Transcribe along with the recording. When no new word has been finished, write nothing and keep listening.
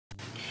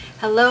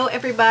Hello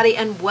everybody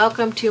and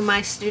welcome to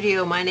my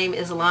studio. My name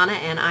is Lonna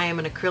and I am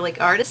an acrylic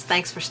artist.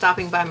 Thanks for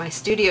stopping by my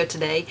studio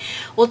today.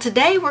 Well,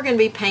 today we're going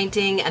to be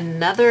painting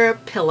another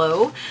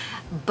pillow,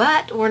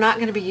 but we're not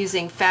going to be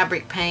using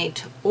fabric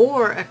paint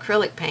or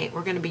acrylic paint.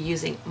 We're going to be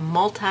using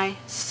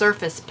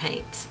multi-surface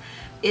paints.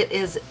 It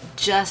is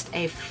just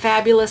a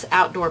fabulous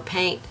outdoor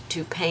paint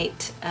to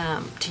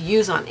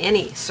use on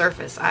any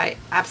surface. I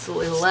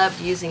absolutely loved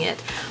using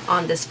it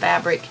on this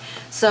fabric.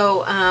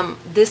 So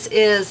this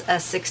is a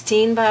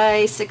 16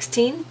 by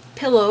 16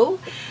 pillow,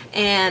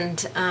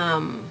 and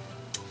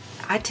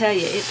I tell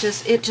you,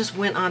 it just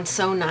went on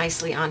so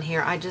nicely on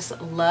here. I just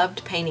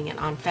loved painting it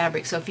on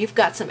fabric. So if you've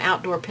got some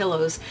outdoor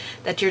pillows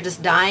that you're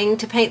just dying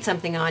to paint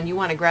something on, you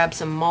want to grab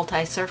some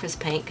multi-surface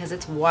paint because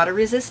it's water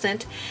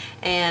resistant,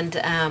 and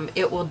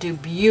it will do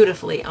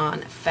beautifully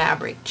on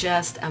fabric.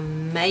 Just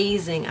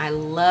amazing. I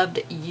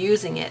loved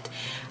using it.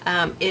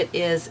 It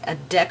is a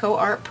Deco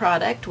Art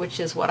product,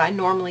 which is what I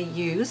normally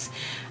use.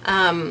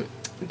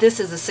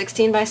 This is a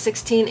 16 by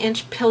 16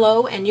 inch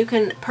pillow, and you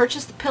can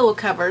purchase the pillow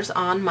covers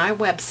on my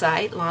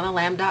website,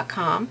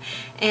 lonnalamb.com,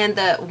 and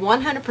the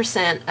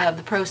 100% of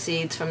the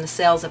proceeds from the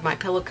sales of my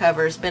pillow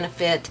covers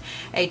benefit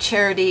a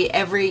charity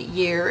every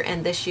year,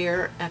 and this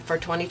year for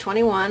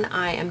 2021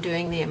 I am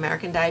doing the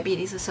American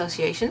Diabetes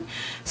Association.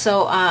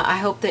 So I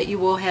hope that you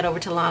will head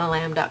over to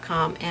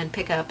lonnalamb.com and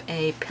pick up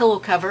a pillow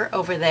cover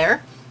over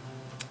there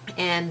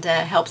and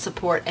help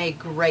support a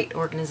great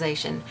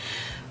organization.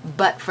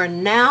 But for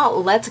now,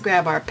 let's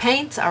grab our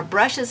paints, our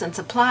brushes, and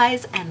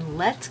supplies, and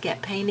let's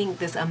get painting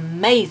this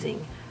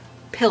amazing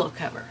pillow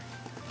cover.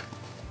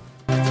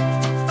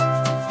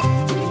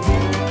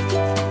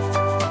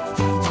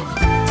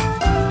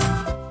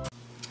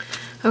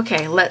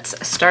 Okay,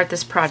 let's start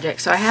this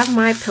project. So I have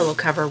my pillow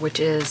cover, which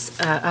is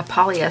a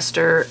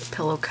polyester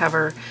pillow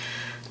cover,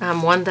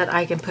 one that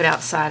I can put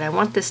outside. I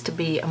want this to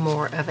be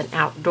more of an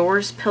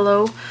outdoors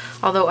pillow,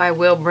 although I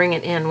will bring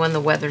it in when the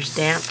weather's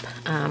damp.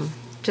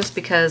 Just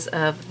because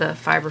of the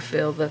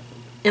fiberfill, the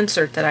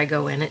insert that I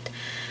go in it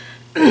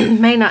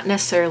may not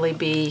necessarily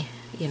be,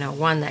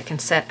 one that can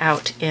set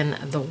out in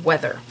the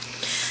weather.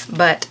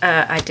 But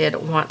I did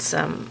want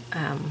some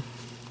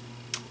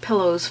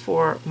pillows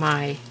for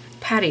my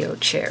patio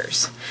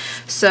chairs.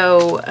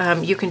 So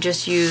you can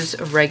just use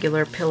a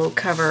regular pillow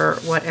cover,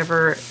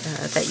 whatever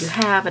that you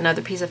have,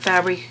 another piece of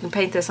fabric. You can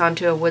paint this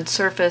onto a wood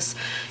surface,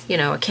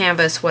 a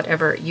canvas,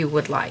 whatever you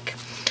would like.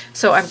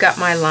 So I've got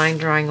my line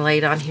drawing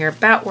laid on here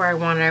about where I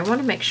want it. I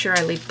want to make sure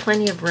I leave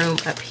plenty of room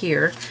up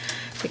here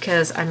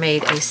because I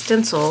made a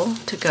stencil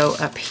to go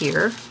up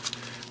here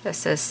that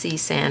says Sea,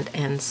 Sand,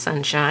 and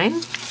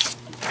Sunshine.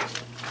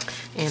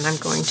 And I'm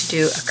going to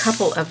do a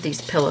couple of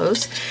these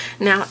pillows.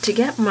 Now, to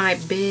get my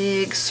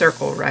big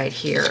circle right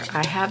here,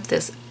 I have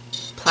this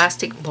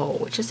plastic bowl,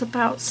 which is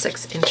about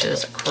 6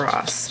 inches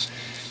across.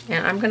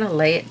 And I'm going to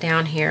lay it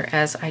down here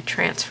as I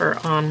transfer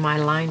on my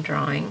line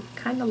drawing,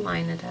 kind of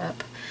line it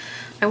up.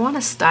 I want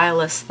a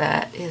stylus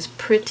that is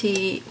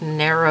pretty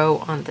narrow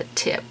on the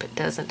tip. It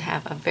doesn't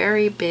have a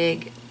very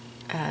big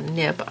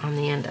nib on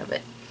the end of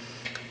it,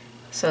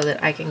 so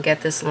that I can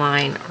get this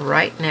line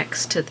right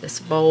next to this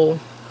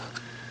bowl.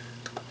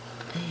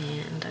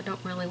 And I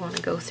don't really want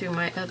to go through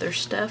my other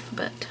stuff,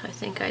 but I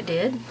think I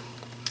did.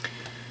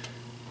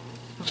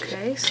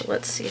 Okay, so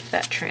let's see if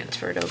that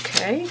transferred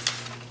okay.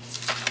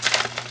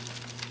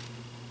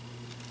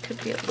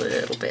 Could be a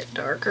little bit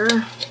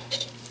darker.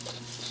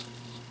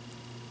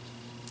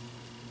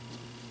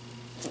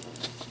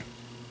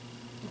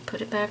 Put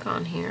it back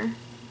on here.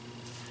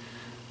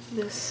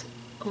 This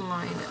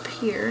line up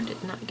here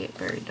did not get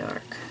very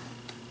dark.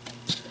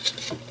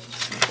 So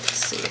let's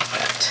see if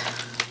that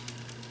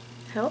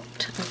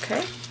helped.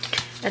 Okay.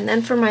 And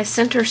then for my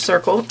center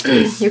circle,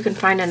 you can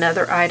find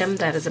another item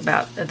that is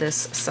about this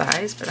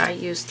size, but I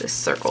use this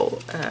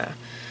circle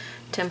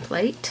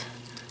template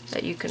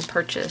that you can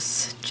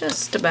purchase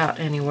just about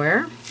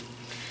anywhere.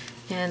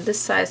 And this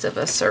size of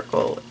a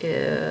circle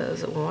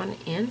is 1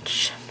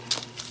 inch.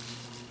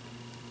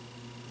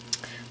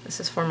 This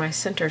is for my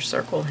center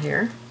circle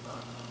here.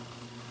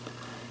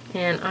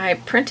 And I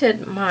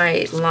printed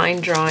my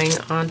line drawing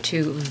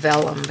onto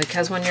vellum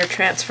because when you're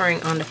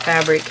transferring onto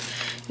fabric,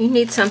 you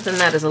need something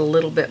that is a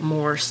little bit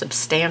more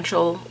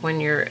substantial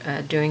when you're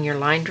doing your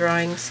line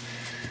drawings,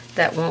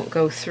 that won't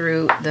go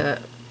through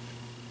the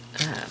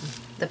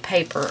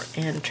paper.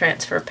 And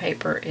transfer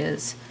paper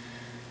is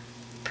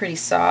pretty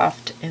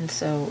soft, and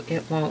so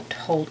it won't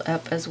hold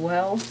up as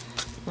well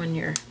when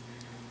you're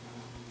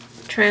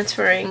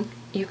transferring.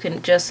 You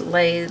can just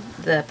lay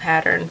the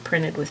pattern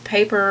printed with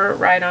paper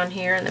right on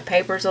here, and the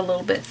paper's a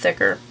little bit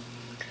thicker,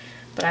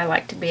 but I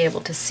like to be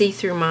able to see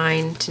through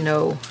mine to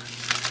know,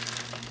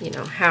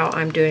 how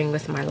I'm doing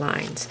with my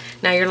lines.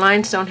 Now, your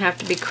lines don't have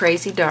to be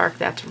crazy dark.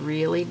 That's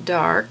really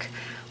dark,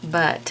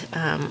 but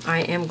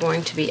I am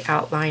going to be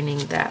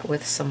outlining that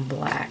with some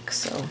black.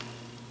 So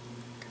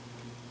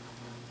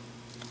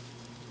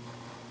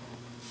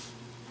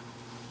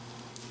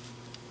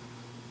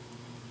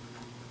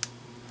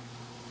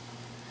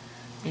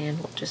and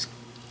we'll just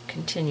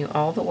continue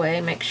all the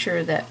way. Make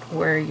sure that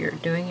where you're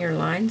doing your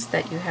lines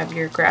that you have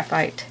your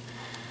graphite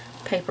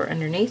paper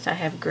underneath. I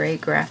have gray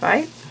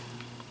graphite.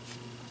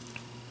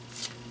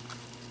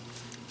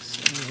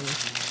 So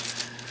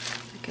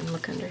I can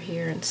look under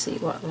here and see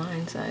what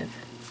lines I've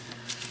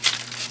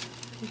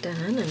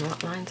done and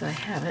what lines I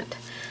haven't.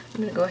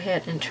 I'm going to go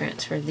ahead and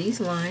transfer these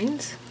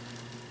lines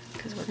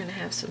because we're going to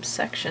have some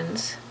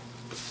sections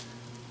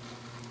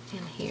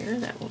in here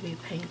that will be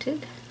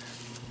painted.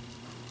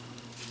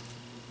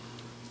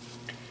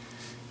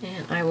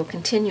 And I will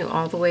continue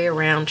all the way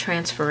around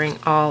transferring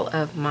all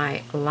of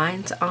my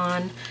lines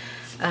on.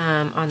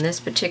 On this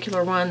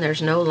particular one,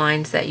 there's no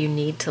lines that you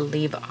need to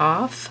leave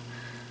off.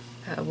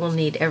 We'll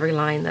need every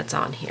line that's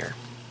on here.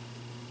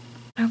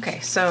 Okay,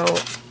 so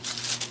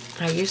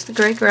I used the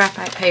gray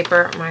graphite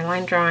paper. My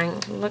line drawing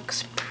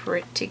looks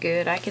pretty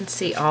good. I can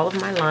see all of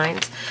my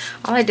lines.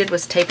 All I did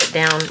was tape it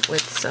down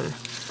with some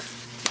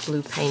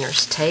blue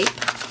painter's tape.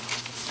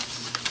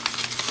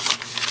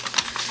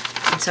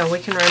 And so we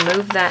can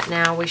remove that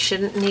now. We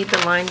shouldn't need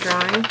the line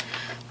drawing.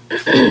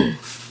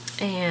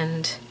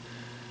 And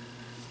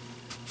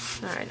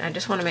alright, I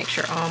just want to make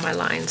sure all my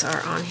lines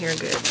are on here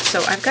good.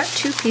 So I've got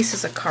 2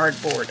 pieces of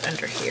cardboard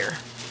under here.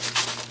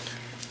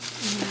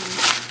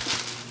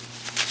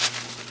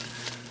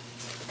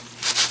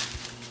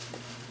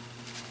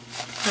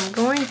 I'm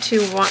going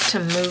to want to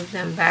move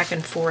them back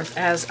and forth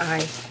as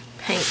I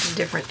paint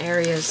different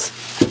areas.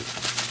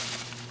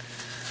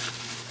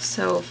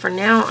 So for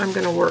now I'm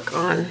going to work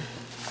on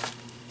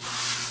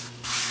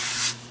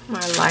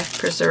my life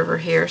preserver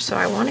here. So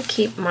I want to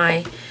keep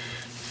my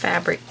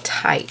fabric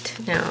tight.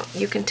 Now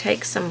you can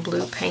take some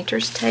blue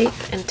painter's tape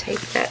and tape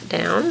that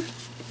down.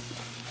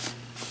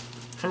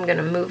 I'm going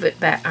to move it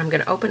back. I'm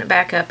going to open it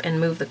back up and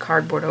move the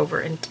cardboard over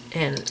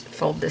and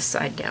fold this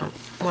side down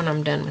when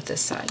I'm done with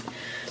this side.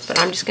 But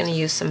I'm just going to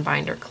use some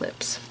binder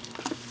clips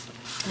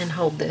and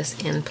hold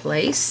this in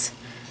place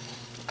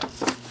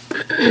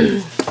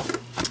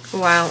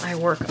while I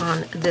work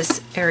on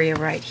this area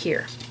right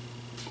here.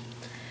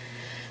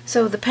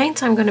 So the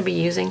paints I'm going to be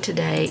using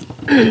today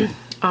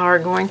are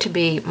going to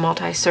be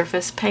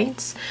multi-surface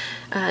paints.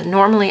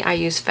 Normally I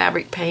use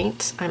fabric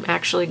paints. I'm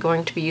actually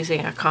going to be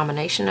using a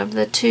combination of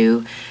the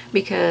two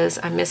because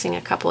I'm missing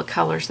a couple of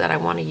colors that I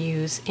want to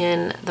use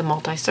in the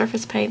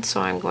multi-surface paint,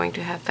 so I'm going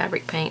to have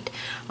fabric paint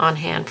on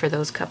hand for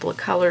those couple of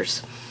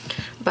colors.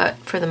 But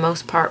for the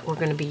most part we're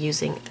going to be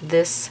using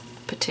this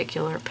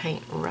particular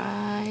paint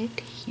right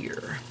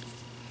here.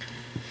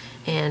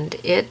 And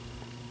it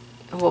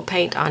will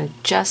paint on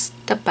just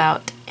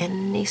about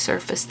any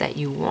surface that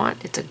you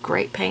want. It's a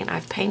great paint.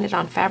 I've painted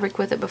on fabric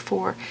with it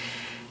before.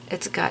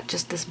 It's got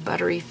just this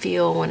buttery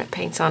feel when it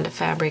paints onto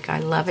fabric. I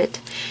love it.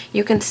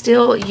 You can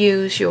still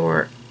use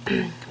your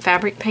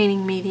fabric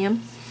painting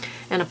medium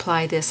and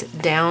apply this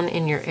down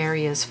in your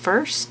areas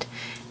first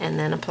and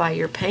then apply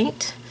your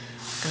paint.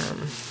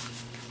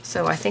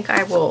 So I think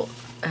I will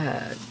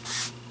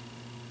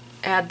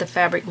add the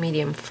fabric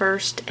medium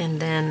first and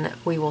then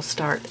we will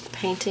start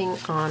painting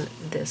on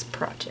this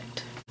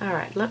project.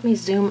 Alright, let me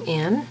zoom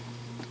in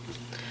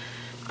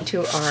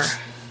to our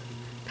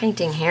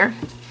painting here.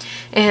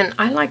 And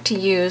I like to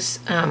use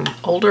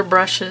older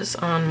brushes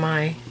on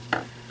my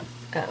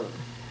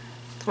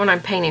when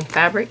I'm painting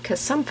fabric, because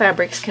some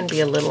fabrics can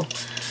be a little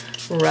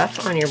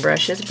rough on your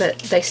brushes, but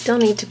they still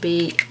need to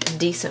be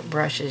decent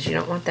brushes. You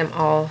don't want them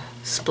all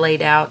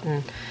splayed out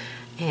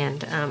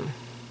and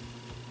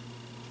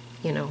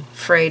you know,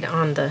 frayed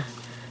on the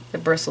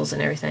bristles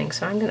and everything.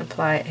 So I'm going to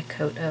apply a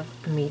coat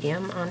of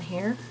medium on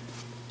here.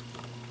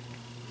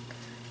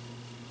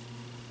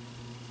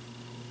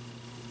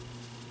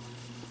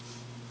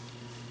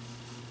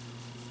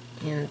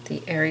 In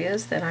the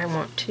areas that I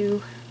want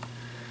to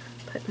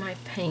put my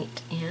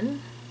paint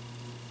in.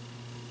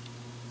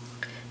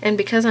 And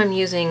because I'm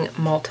using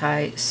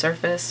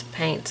multi-surface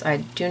paints, I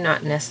do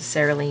not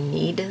necessarily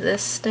need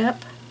this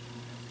step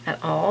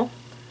at all.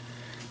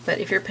 But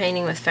if you're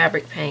painting with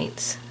fabric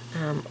paints,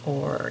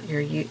 or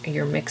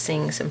you're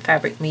mixing some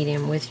fabric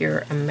medium with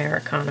your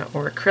Americana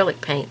or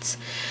acrylic paints,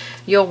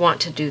 you'll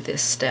want to do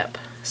this step.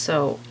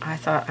 So I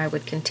thought I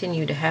would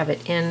continue to have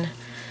it in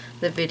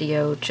the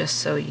video just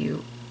so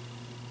you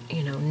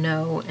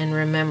know and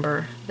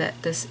remember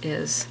that this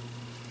is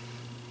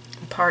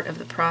part of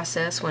the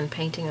process when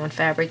painting on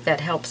fabric that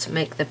helps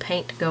make the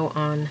paint go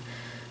on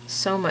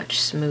so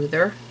much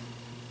smoother.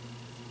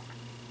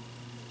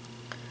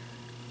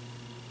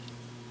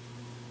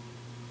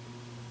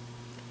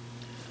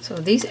 So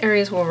these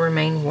areas will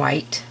remain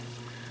white,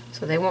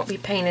 so they won't be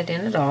painted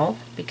in at all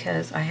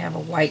because I have a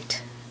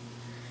white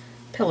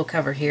pillow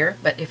cover here.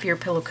 But if your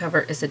pillow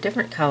cover is a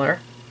different color,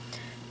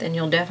 then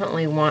you'll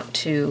definitely want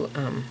to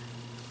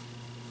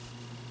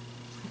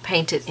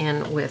paint it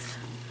in with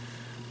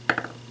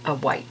a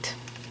white.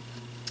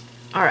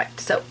 Alright,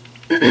 so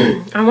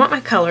I want my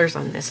colors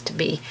on this to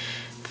be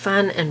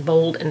fun and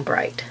bold and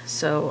bright.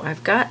 So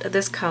I've got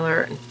this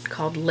color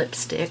called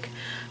Lipstick.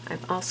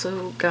 I've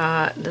also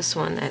got this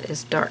one that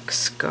is Dark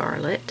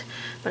Scarlet,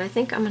 but I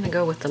think I'm going to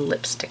go with the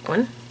Lipstick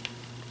one.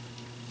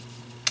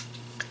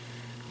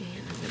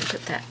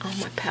 put that on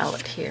my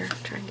palette here.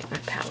 Try and get my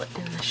palette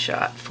in the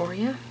shot for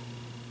you.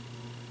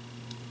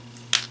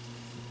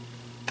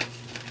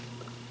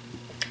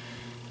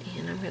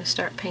 And I'm going to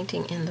start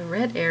painting in the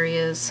red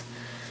areas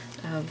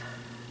of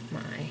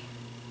my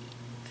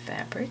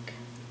fabric.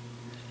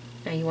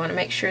 Now you want to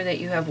make sure that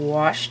you have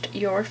washed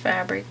your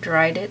fabric,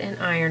 dried it, and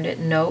ironed it.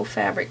 No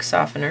fabric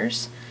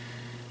softeners.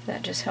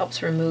 That just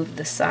helps remove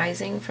the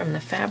sizing from the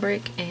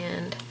fabric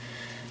and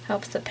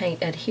helps the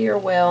paint adhere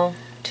well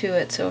to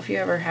it, so if you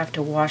ever have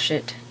to wash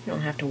it, you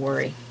don't have to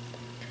worry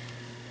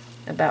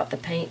about the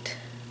paint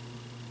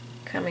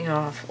coming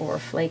off or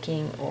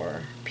flaking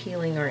or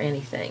peeling or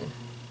anything.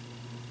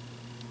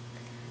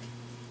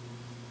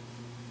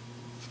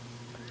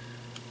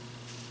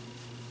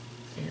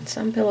 And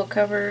some pillow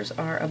covers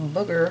are a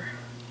booger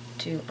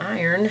to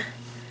iron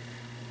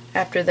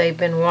after they've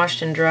been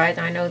washed and dried.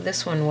 I know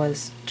this one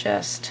was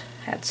just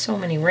had so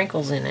many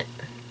wrinkles in it.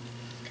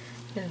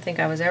 Didn't think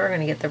I was ever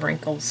going to get the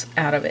wrinkles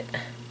out of it.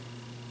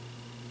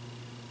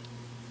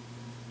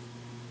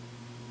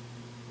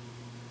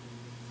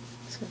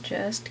 So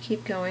just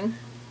keep going.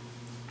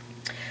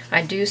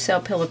 I do sell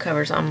pillow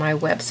covers on my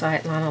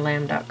website,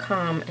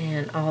 lonnalamb.com,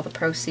 and all the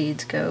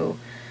proceeds go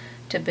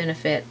to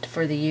benefit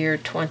for the year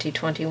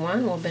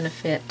 2021 will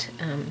benefit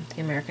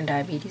the American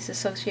Diabetes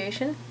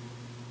Association.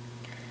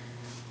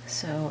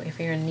 So if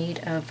you're in need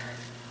of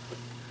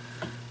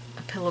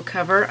a pillow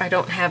cover, I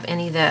don't have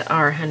any that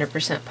are 100%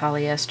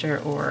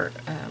 polyester, or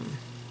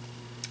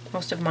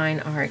most of mine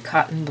are a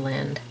cotton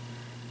blend.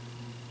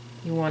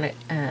 You want it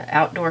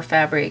outdoor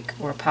fabric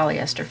or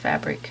polyester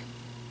fabric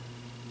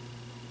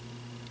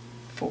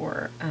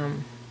for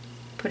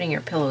putting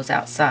your pillows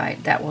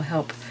outside. That will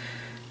help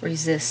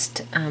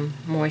resist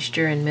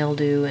moisture and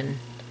mildew, and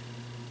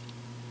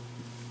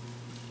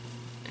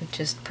it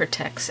just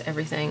protects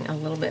everything a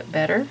little bit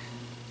better.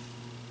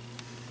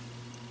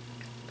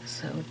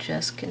 So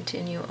just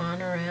continue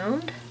on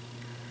around.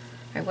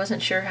 I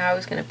wasn't sure how I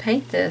was going to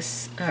paint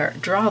this or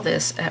draw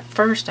this. At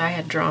first I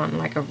had drawn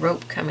like a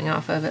rope coming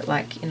off of it,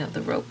 like, you know,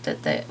 the rope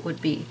that would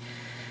be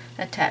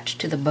attached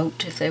to the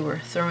boat if they were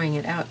throwing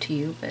it out to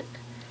you, but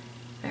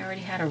I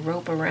already had a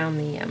rope around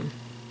the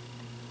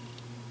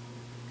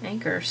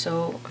anchor,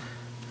 so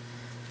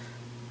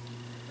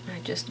I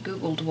just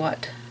googled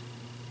what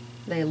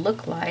they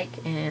look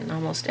like, and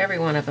almost every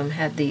one of them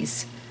had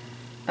these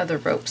other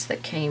ropes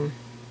that came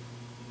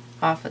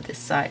off of the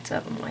sides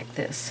of them like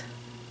this.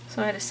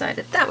 So I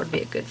decided that would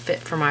be a good fit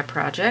for my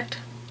project.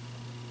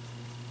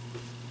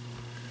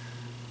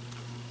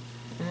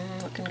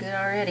 Looking good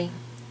already.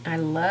 I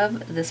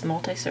love this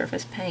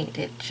multi-surface paint.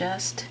 It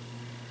just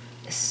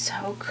is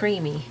so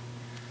creamy.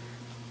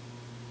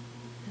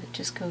 It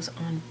just goes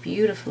on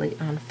beautifully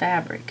on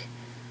fabric.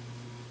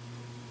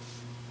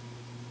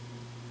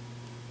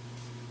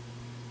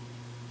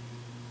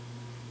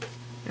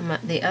 And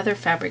the other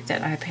fabric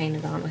that I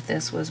painted on with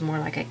this was more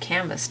like a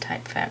canvas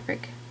type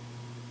fabric.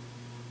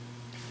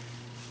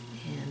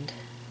 And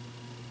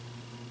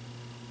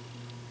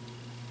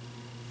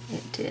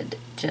it did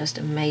just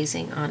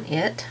amazing on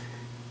it.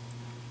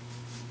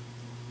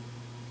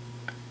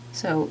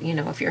 So, you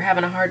know, if you're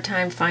having a hard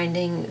time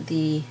finding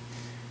the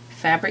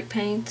fabric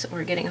paints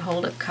or getting a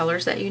hold of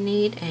colors that you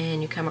need,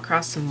 and you come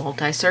across some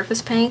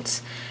multi-surface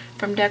paints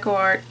from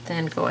DecoArt,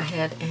 then go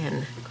ahead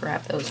and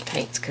grab those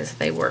paints because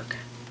they work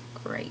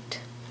great.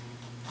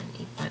 I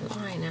need my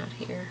line out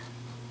here.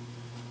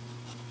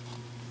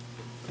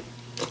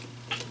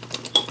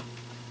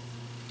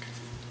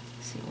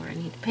 See where I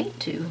need to paint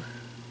to.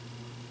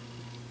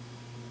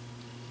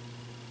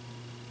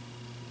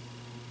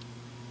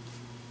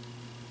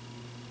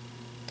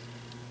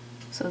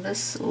 So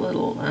this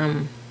little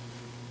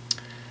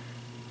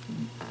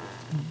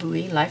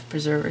buoy life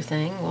preserver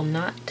thing will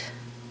not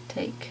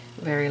take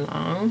very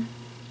long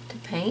to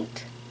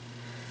paint.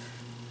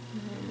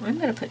 I'm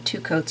going to put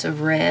 2 coats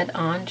of red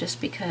on just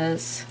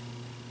because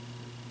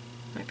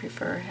I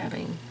prefer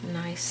having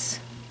nice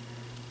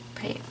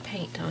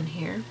paint on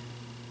here.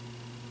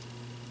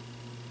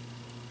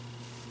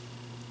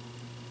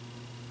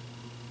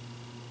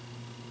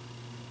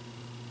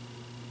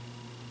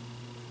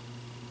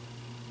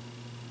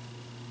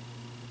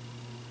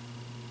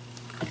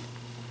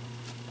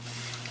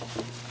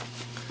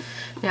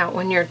 Now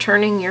when you're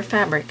turning your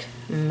fabric,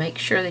 make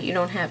sure that you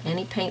don't have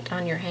any paint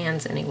on your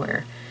hands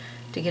anywhere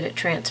to get it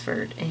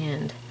transferred,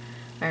 and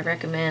I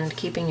recommend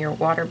keeping your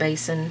water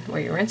basin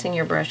where you're rinsing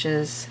your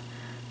brushes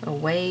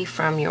away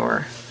from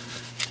your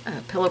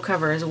pillow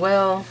cover as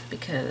well,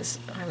 because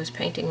I was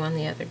painting one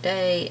the other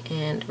day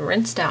and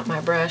rinsed out my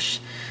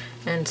brush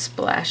and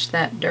splashed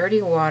that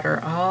dirty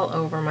water all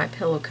over my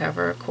pillow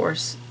cover. Of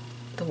course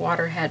the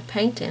water had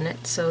paint in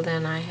it, so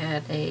then I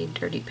had a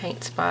dirty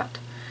paint spot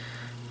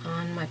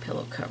on my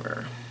pillow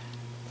cover.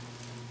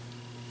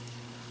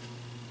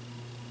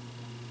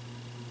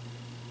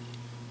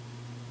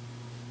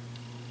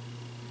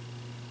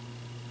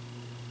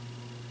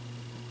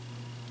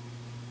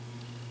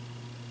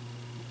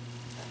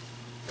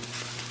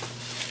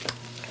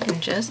 And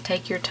just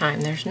take your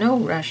time. There's no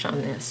rush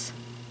on this.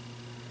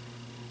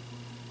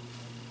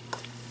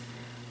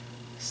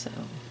 So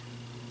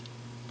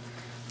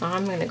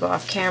I'm going to go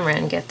off camera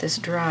and get this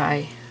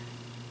dry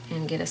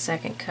and get a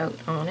second coat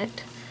on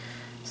it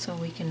so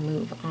we can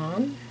move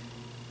on.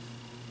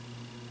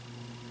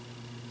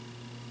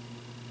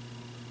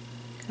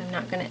 I'm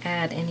not going to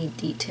add any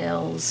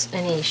details,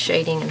 any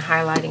shading and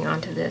highlighting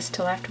onto this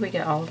till after we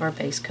get all of our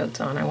base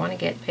coats on. I want to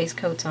get base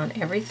coats on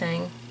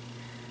everything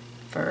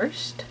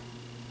first.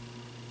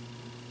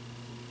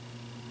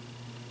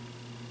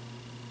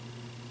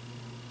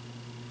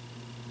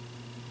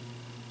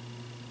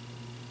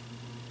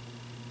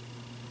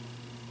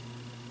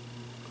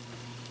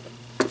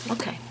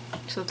 Okay,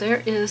 so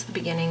there is the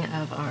beginning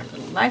of our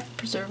little life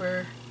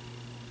preserver.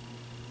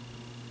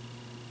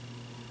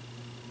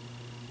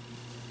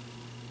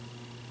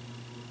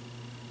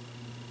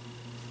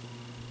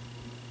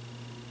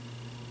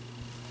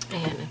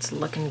 And it's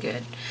looking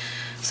good.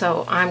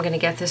 So I'm going to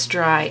get this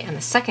dry and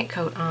the second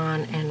coat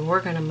on, and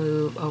we're going to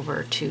move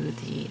over to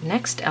the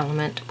next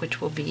element,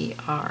 which will be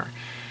our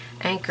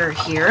anchor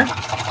here, and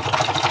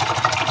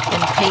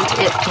paint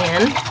it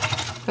in.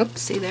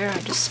 Oops, see there, I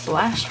just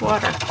splashed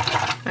water.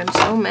 I'm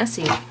so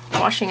messy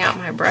washing out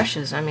my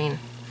brushes. I mean,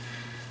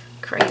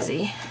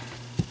 crazy.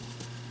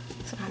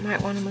 So I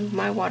might want to move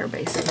my water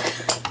basin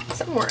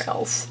somewhere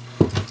else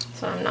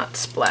so I'm not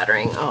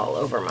splattering all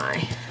over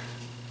my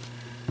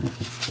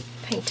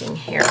painting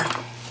here.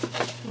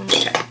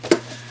 Okay.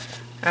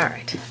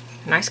 Alright.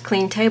 Nice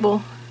clean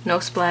table. No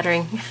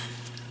splattering.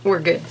 We're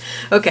good.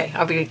 Okay,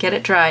 I'll be get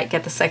it dry,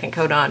 get the second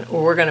coat on,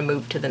 or we're going to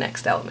move to the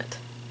next element.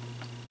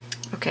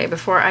 Okay,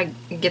 before I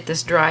get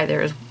this dry,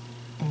 there's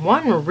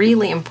one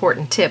really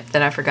important tip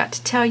that I forgot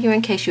to tell you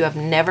in case you have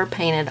never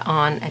painted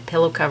on a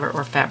pillow cover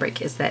or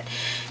fabric, is that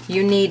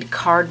you need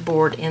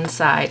cardboard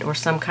inside or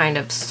some kind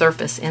of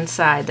surface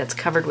inside that's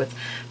covered with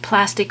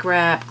plastic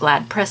wrap,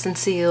 Glad press and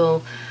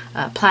seal,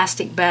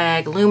 plastic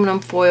bag, aluminum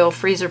foil,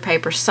 freezer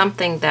paper,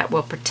 something that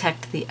will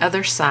protect the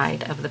other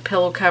side of the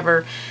pillow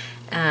cover,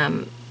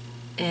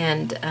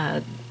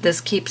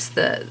 this keeps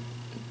the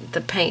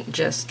paint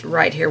just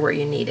right here where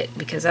you need it,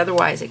 because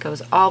otherwise it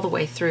goes all the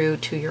way through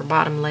to your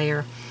bottom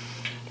layer,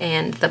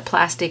 and the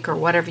plastic or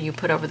whatever you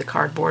put over the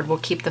cardboard will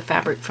keep the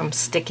fabric from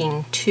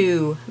sticking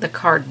to the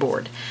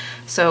cardboard.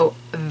 So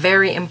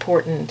very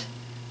important,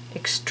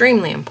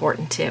 extremely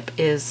important tip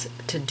is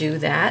to do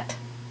that.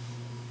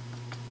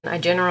 I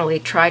generally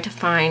try to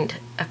find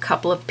a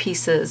couple of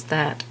pieces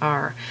that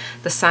are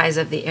the size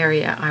of the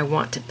area I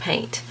want to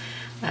paint.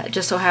 It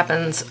just so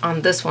happens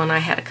on this one I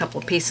had a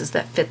couple of pieces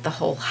that fit the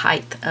whole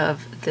height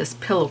of this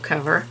pillow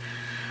cover.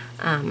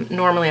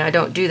 Normally I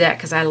don't do that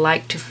because I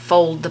like to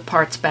fold the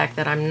parts back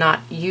that I'm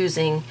not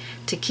using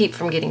to keep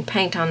from getting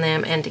paint on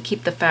them and to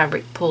keep the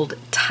fabric pulled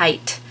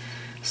tight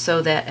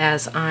so that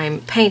as I'm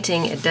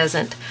painting it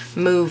doesn't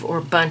move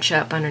or bunch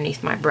up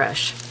underneath my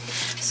brush.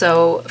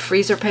 So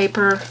freezer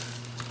paper,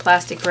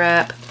 plastic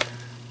wrap,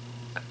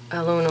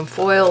 aluminum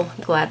foil,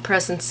 Glad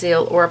press and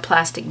seal, or a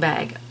plastic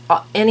bag.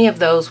 Any of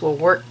those will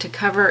work to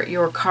cover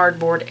your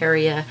cardboard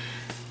area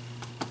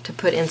to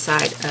put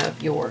inside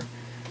of your,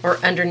 or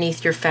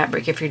underneath your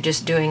fabric. If you're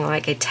just doing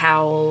like a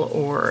towel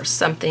or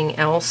something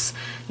else,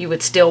 you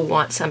would still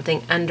want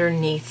something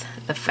underneath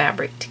the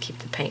fabric to keep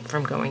the paint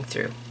from going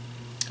through.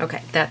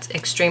 Okay, that's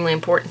extremely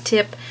important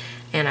tip,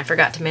 and I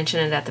forgot to mention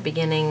it at the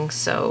beginning,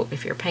 so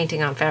if you're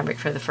painting on fabric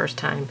for the first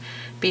time,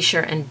 be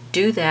sure and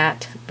do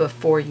that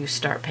before you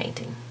start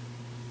painting.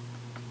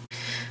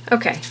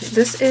 Okay,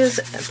 this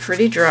is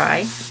pretty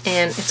dry,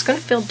 and it's going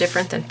to feel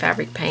different than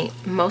fabric paint,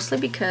 mostly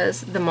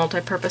because the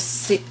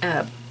multi-purpose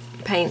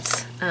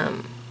paints,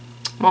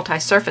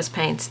 multi-surface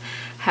paints,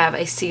 have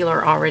a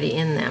sealer already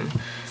in them.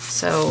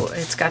 So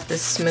it's got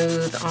this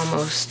smooth,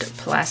 almost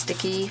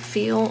plasticky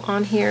feel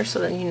on here, so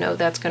that you know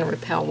that's going to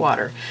repel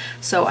water.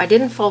 So I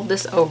didn't fold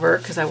this over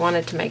because I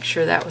wanted to make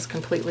sure that was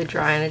completely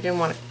dry, and I didn't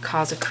want to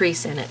cause a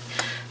crease in it.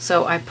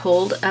 So I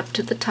pulled up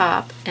to the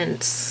top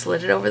and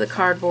slid it over the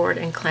cardboard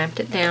and clamped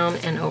it down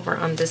and over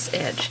on this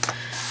edge.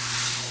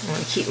 I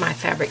want to keep my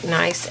fabric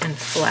nice and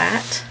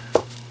flat.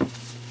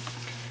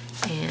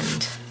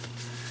 And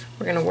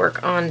we're going to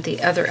work on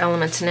the other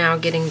elements now,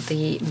 getting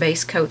the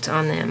base coats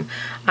on them.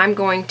 I'm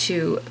going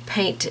to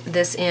paint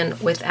this in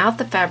without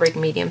the fabric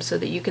medium so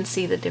that you can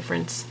see the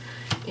difference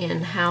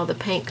in how the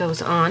paint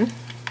goes on.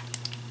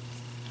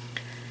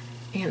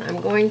 And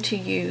I'm going to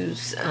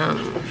use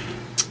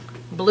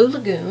Blue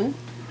Lagoon.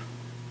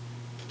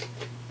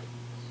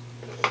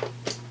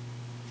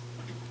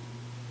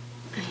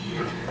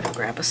 And I'll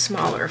grab a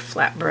smaller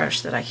flat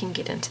brush that I can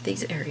get into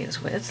these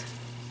areas with.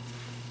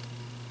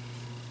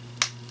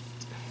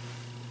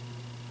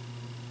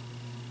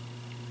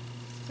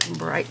 Some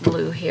bright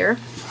blue here.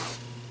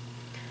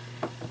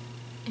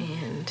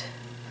 And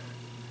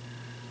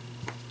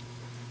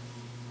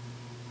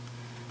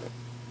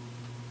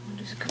we'll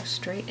just go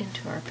straight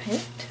into our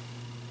paint.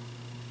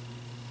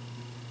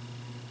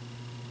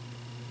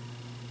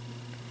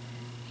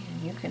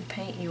 You can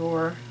paint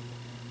your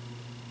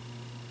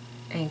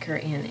anchor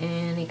in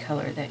any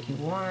color that you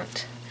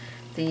want.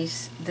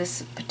 this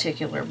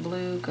particular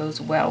blue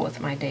goes well with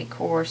my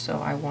decor, so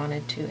I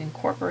wanted to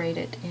incorporate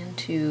it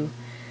into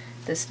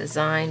this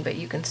design, but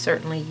you can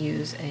certainly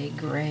use a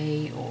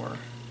gray or,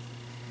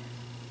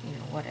 you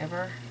know,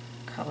 whatever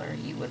color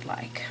you would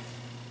like.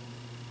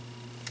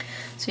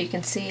 So you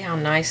can see how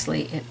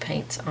nicely it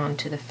paints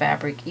onto the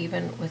fabric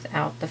even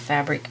without the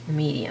fabric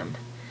medium.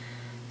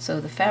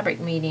 So the fabric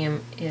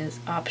medium is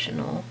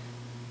optional.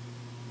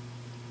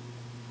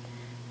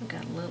 I've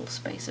got a little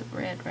space of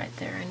red right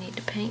there I need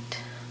to paint.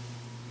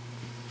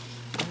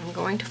 I'm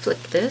going to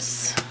flip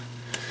this.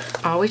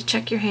 Always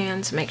check your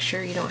hands. Make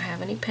sure you don't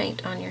have any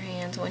paint on your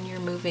hands when you're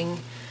moving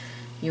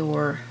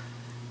your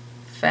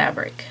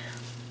fabric.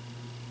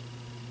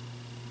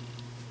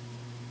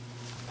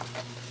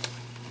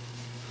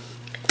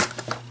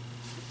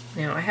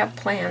 Now I have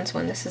plans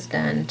when this is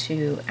done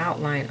to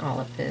outline all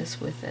of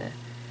this with a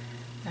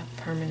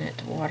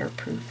permanent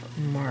waterproof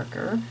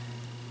marker.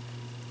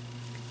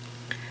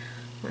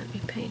 Let me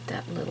paint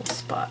that little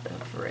spot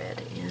of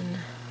red in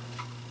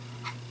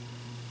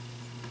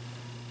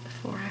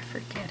before I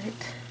forget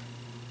it.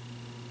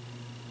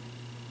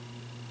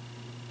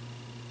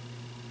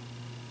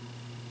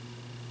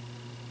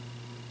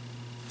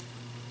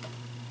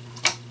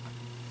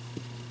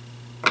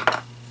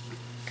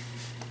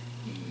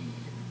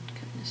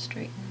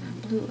 Straighten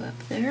my blue up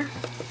there.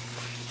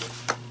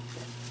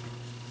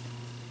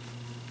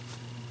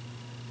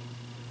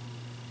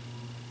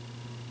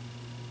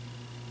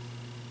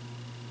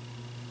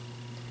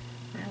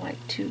 I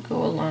like to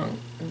go along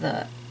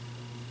a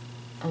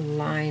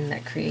line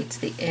that creates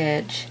the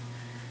edge.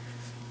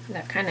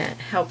 That kind of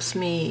helps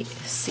me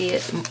see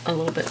it a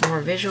little bit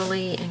more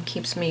visually and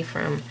keeps me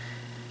from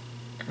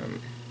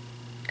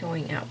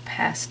going out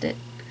past it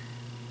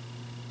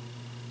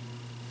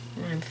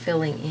when I'm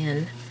filling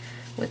in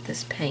with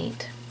this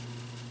paint.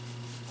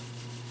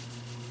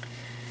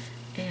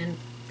 And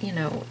you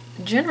know,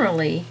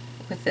 generally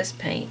with this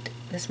paint,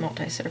 this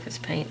multi-surface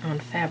paint on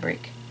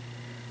fabric,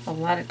 a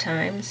lot of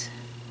times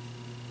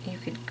you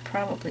could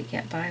probably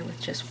get by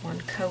with just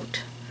one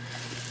coat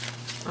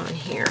on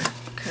here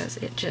because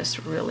it just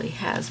really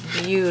has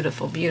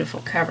beautiful,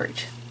 beautiful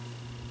coverage.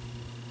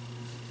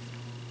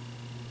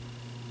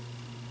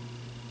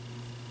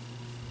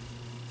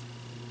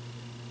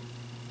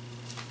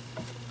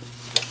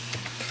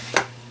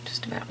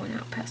 About went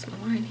out past my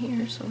line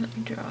here, so let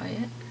me draw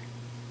it.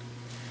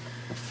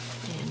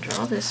 And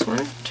draw this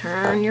one.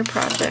 Turn your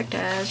project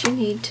as you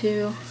need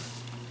to.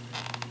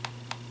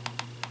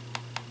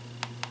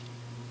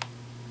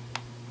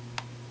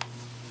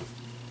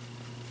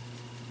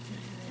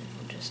 And then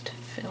we'll just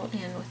fill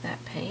in with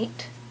that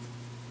paint.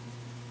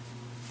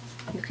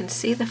 You can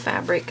see the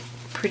fabric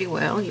pretty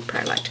well. You'd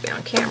probably like to be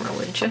on camera,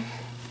 wouldn't you?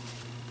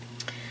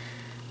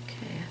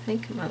 Okay, I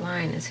think my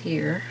line is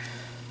here.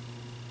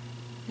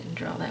 Didn't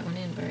draw that one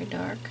in very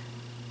dark.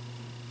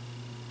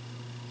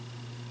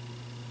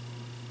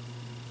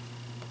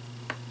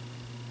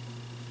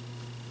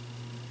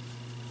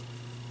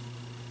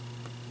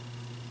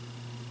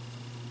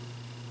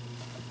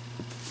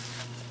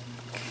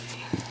 Okay.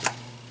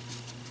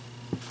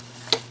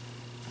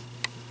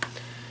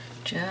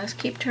 Just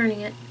keep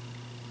turning it.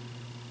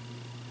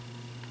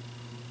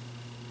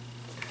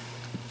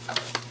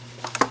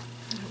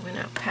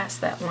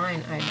 Past that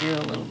line I drew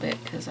a little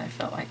bit because I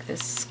felt like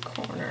this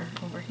corner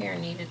over here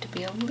needed to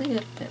be a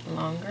little bit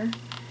longer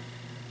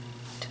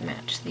to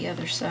match the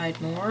other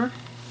side more.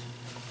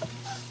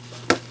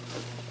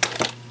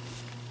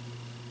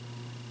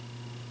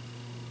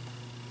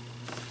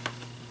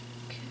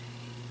 Okay.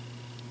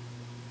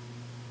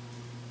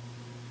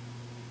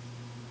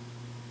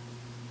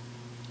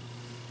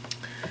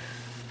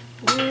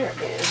 Where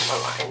is my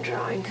line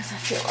drawing? Because I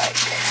feel like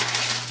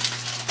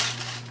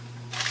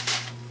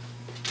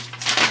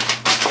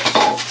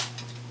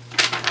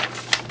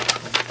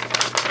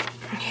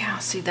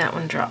see that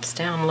one drops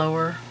down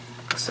lower,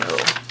 so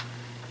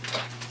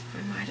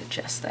I might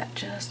adjust that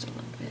just a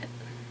little bit.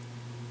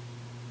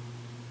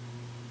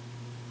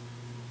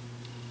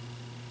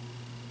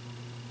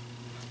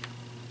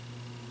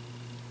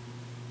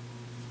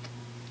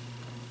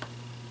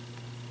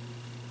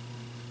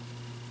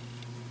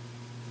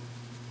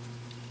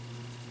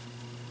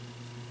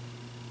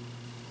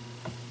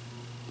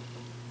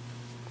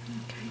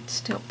 Okay, it's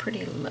still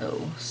pretty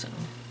low, so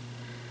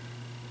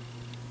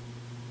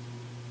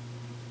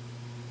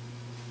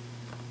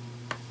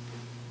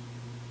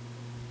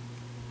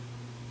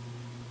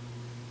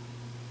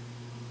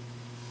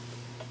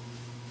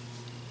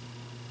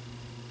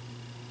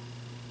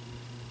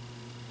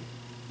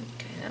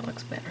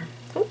looks better.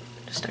 Oh,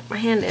 just stuck my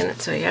hand in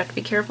it, so you have to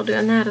be careful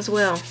doing that as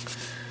well.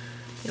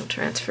 You'll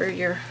transfer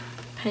your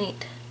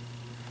paint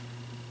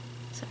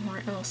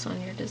somewhere else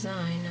on your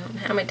design. I don't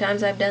know how many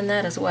times I've done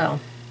that as well.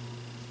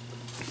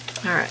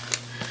 Alright,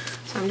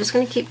 so I'm just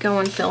going to keep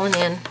going, filling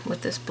in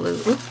with this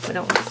blue. Ooh, we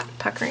don't want it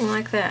puckering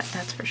like that,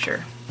 that's for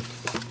sure.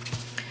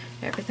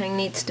 Everything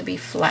needs to be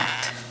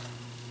flat.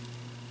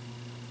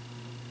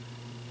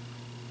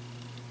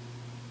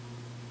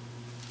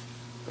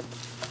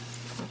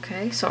 Okay,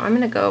 Okay, so I'm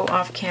going to go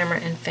off camera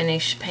and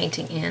finish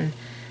painting in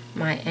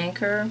my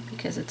anchor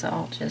because it's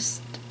all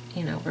just,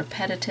 you know,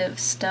 repetitive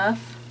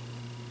stuff.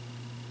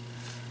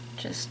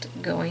 Just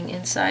going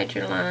inside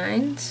your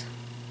lines.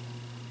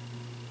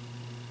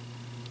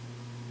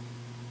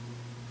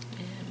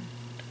 And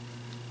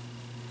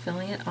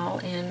filling it all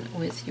in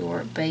with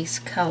your base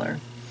color.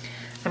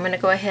 I'm going to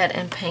go ahead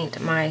and paint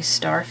my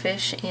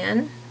starfish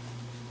in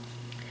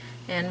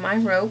and my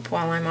rope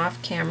while I'm off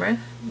camera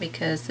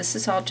because this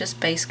is all just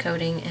base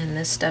coating and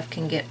this stuff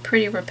can get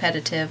pretty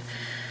repetitive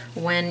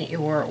when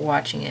you're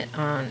watching it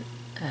on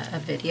a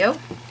video.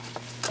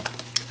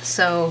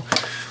 So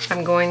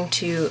I'm going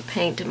to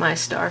paint my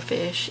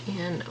starfish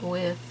in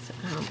with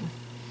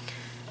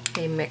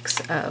a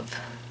mix of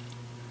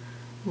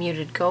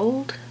muted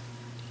gold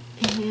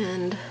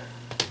and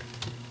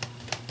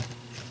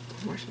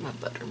where's my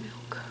buttermilk?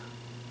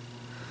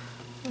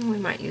 We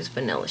might use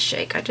vanilla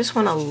shake. I just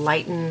want to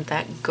lighten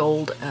that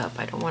gold up.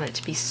 I don't want it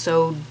to be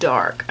so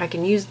dark. I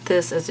can use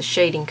this as a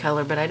shading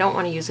color, but I don't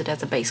want to use it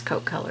as a base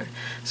coat color.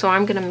 So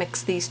I'm going to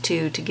mix these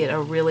two to get a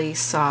really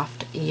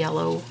soft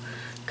yellow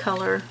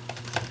color,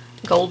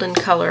 golden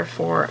color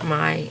for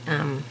my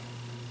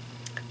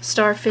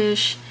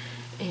starfish.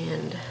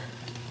 And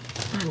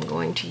I'm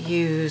going to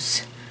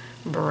use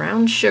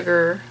brown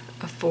sugar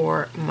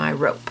for my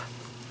rope.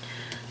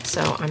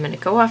 So I'm going to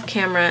go off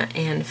camera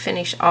and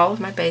finish all of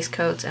my base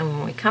coats, and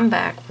when we come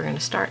back we're going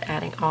to start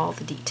adding all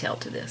the detail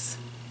to this.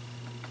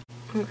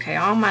 Okay,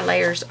 all my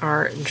layers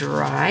are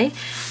dry.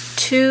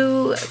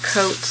 2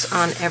 coats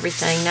on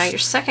everything. Now your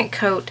second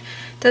coat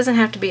doesn't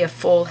have to be a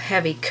full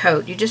heavy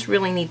coat. You just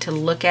really need to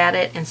look at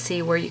it and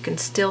see where you can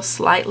still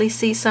slightly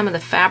see some of the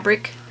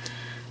fabric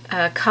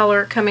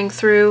color coming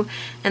through,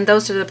 and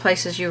those are the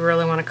places you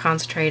really want to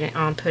concentrate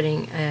on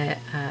putting a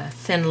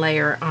thin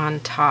layer on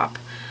top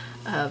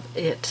of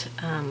it,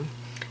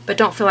 but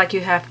don't feel like you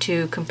have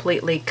to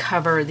completely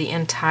cover the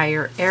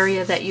entire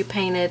area that you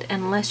painted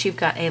unless you've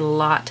got a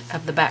lot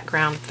of the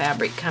background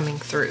fabric coming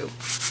through.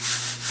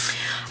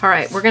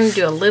 Alright, we're going to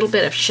do a little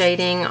bit of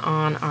shading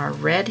on our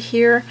red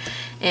here,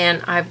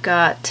 and I've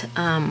got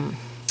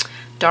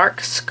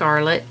dark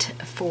scarlet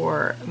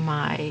for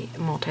my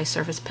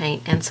multi-surface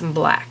paint and some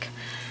black,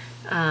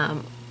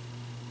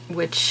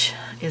 which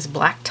is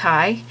black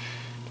tie,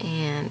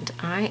 and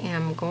I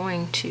am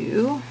going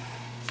to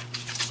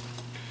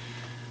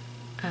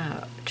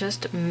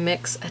just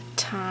mix a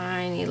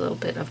tiny little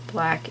bit of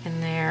black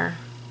in there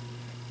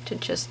to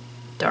just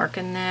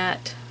darken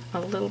that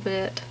a little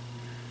bit.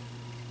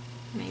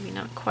 Maybe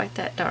not quite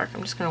that dark.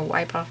 I'm just going to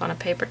wipe off on a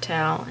paper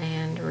towel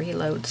and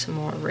reload some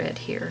more red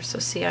here. So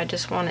see, I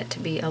just want it to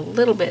be a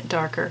little bit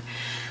darker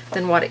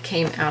than what it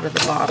came out of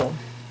the bottle.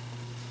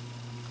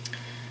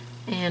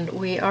 And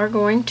we are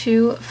going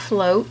to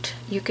float.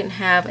 You can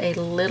have a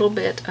little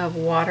bit of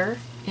water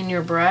in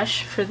your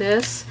brush for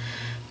this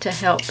to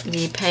help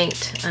the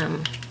paint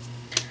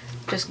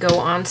just go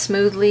on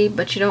smoothly,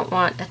 but you don't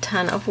want a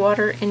ton of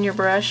water in your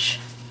brush.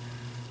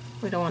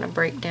 We don't want to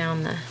break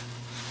down the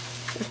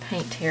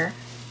paint here.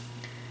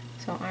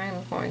 So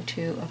I'm going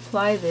to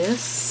apply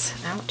this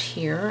out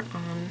here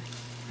on,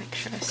 make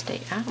sure I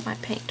stay out of my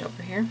paint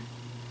over here.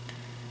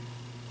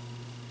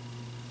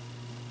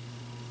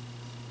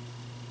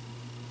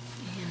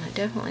 And I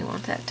definitely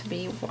want that to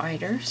be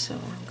wider, so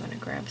I'm going to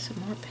grab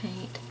some more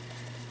paint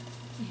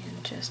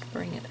and just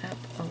bring it up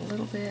a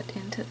little bit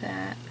into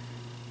that.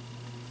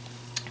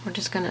 We're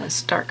just going to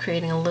start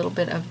creating a little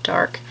bit of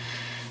dark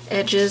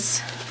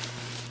edges.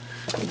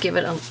 Give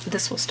it a,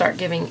 this will start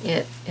giving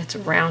it its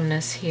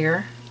roundness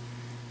here.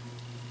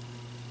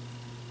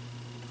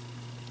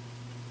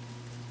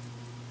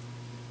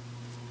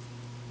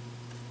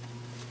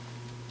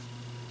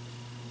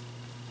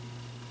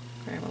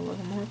 Grab a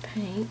little more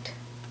paint.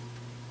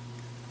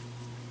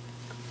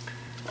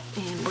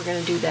 And we're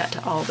going to do that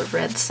to all the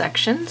red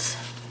sections.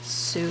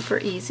 Super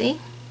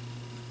easy.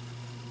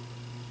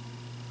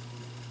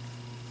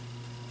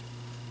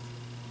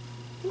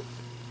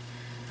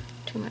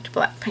 Too much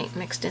black paint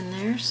mixed in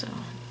there, so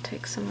I'll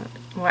take some of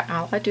it.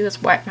 All I do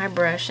is wipe my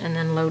brush and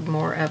then load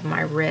more of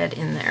my red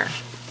in there.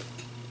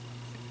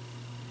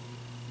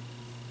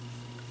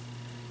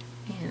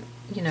 And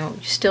you know,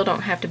 you still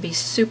don't have to be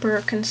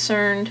super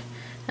concerned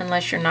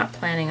unless you're not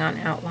planning on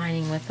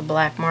outlining with the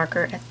black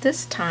marker. At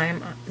this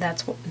time,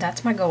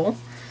 that's my goal.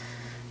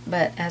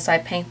 But as I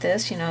paint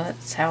this, you know,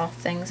 that's how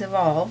things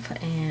evolve,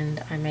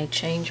 and I may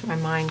change my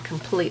mind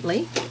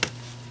completely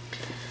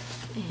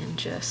and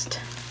just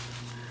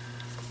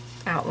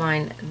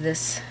outline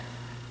this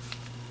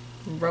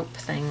rope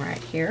thing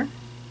right here.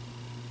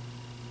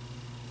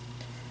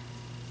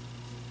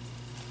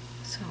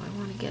 So I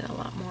want to get a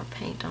lot more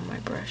paint on my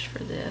brush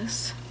for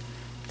this.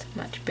 It's a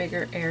much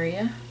bigger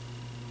area.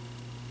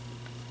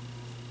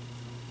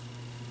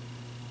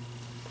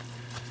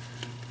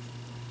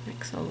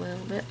 Mix a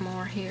little bit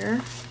more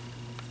here.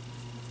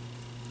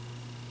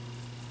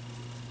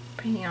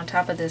 Painting on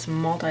top of this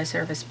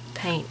multi-surface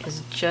paint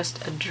is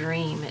just a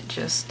dream. It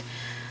just,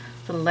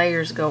 the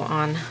layers go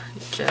on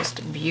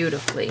just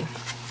beautifully.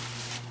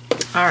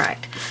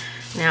 Alright,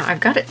 Now I've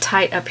got it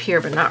tight up here,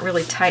 but not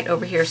really tight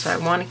over here, so I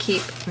want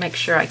to make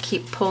sure I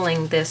keep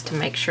pulling this to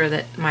make sure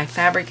that my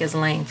fabric is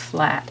laying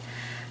flat.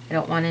 I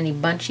don't want any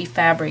bunchy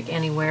fabric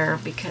anywhere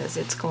because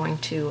it's going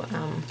to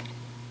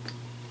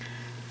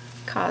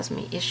cause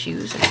me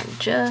issues. And I'm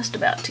just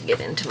about to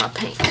get into my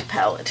paint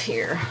palette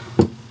here.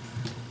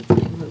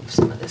 Let me move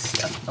some of this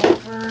stuff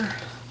over.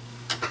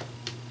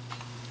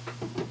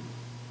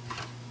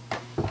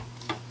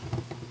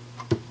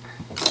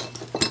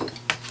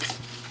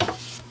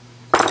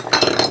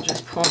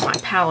 Pull my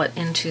palette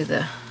into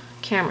the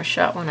camera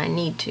shot when I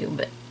need to,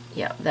 but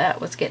yeah,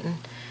 that was getting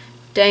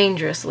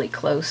dangerously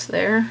close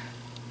there.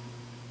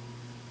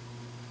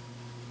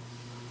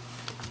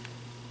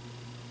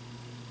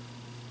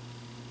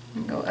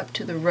 And go up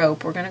to the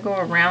rope. We're going to go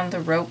around the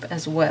rope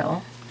as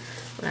well,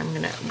 but I'm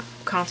going to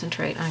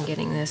concentrate on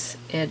getting this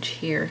edge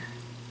here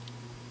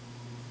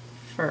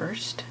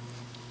first.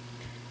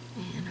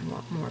 And I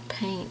want more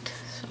paint,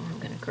 so I'm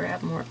going to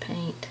grab more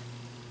paint.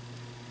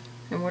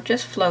 And we're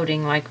just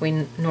floating like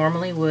we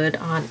normally would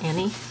on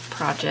any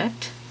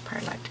project.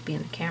 Probably like to be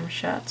in the camera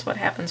shot. That's what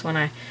happens when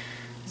I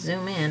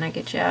zoom in. I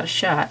get you out of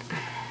shot.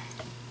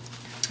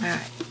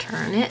 Alright,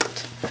 turn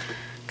it,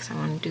 because I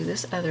want to do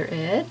this other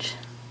edge.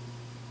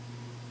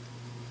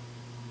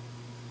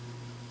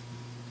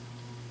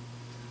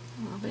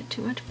 A little bit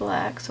too much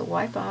black, so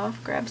wipe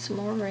off, grab some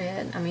more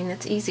red. I mean,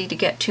 it's easy to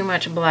get too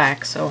much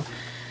black, so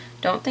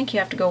don't think you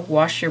have to go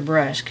wash your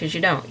brush, because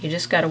you don't. You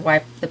just got to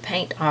wipe the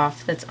paint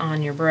off that's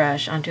on your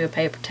brush onto a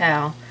paper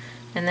towel,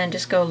 and then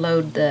just go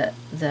load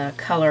the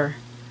color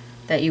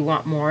that you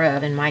want more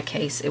of. In my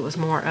case, it was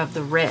more of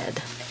the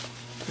red,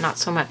 not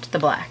so much the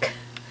black.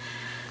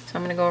 So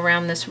I'm going to go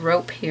around this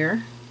rope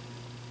here,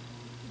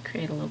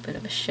 create a little bit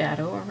of a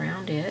shadow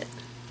around it.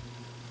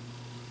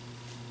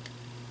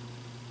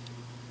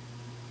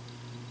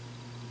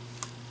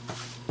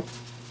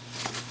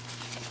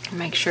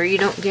 Make sure you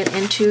don't get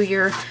into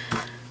your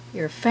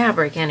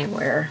fabric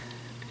anywhere.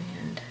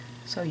 And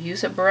so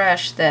use a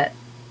brush that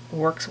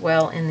works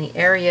well in the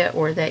area,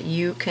 or that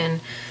you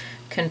can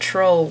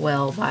control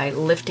well by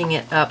lifting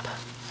it up,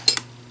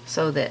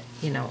 so that,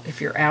 you know, if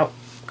you're out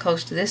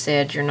close to this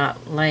edge, you're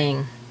not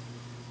laying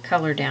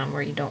color down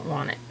where you don't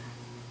want it.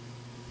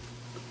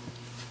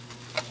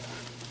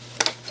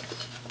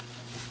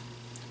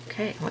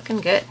 Okay,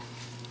 looking good.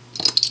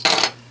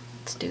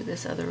 Let's do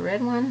this other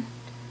red one.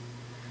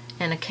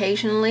 And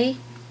occasionally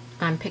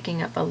I'm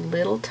picking up a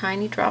little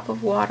tiny drop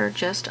of water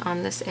just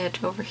on this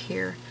edge over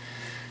here.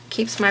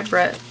 Keeps my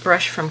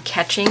brush from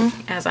catching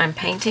as I'm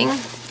painting. I'm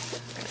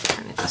going to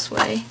turn it this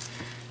way.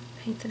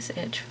 Paint this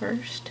edge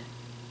first.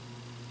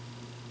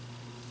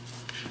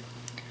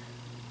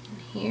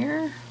 And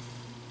here.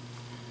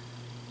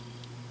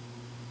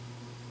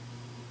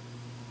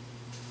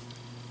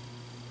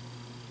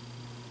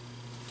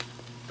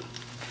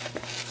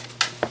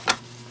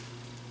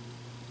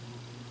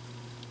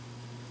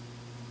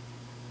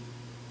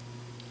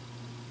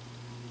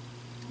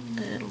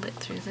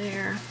 Through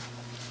there.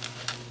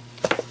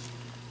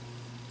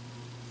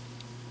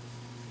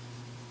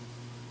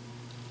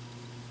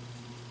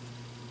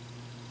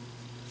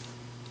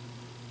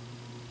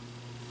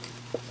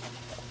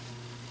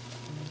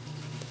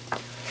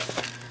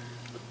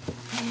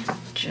 And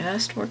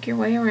just work your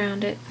way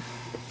around it.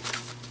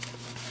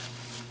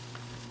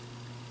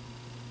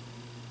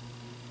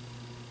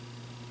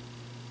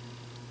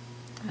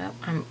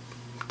 I'm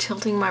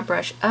tilting my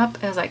brush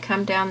up as I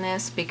come down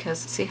this, because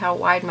see how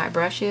wide my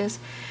brush is?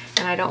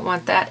 And I don't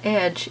want that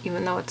edge,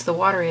 even though it's the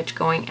water edge,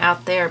 going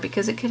out there,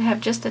 because it could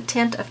have just a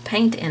tint of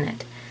paint in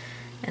it.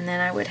 And then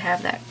I would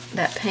have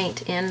that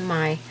paint in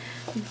my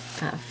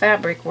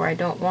fabric where I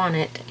don't want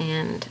it,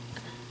 and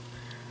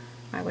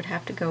I would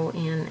have to go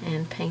in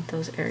and paint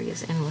those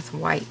areas in with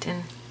white.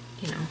 And,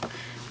 you know,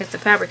 if the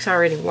fabric's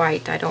already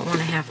white, I don't want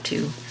to have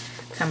to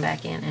come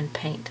back in and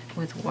paint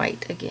with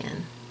white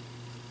again.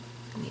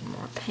 I need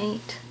more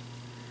paint.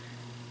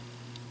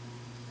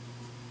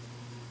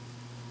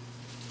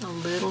 A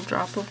little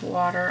drop of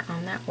water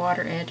on that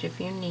water edge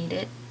if you need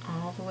it,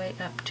 all the way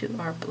up to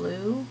our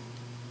blue.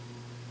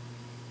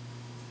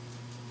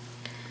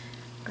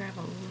 Grab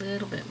a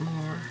little bit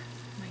more,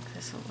 make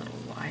this a little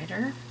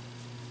wider.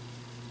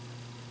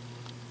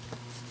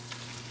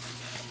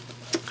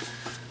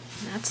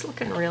 That's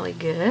looking really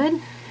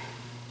good.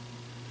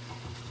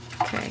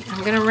 Okay,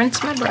 I'm going to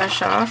rinse my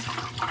brush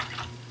off.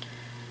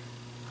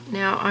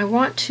 Now I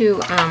want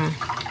to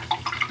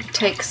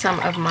take some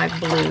of my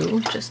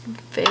blue, just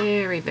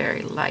very,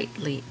 very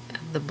lightly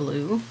of the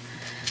blue.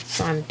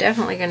 So I'm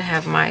definitely going to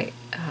have my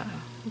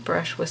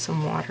brush with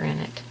some water in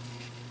it.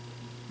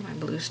 My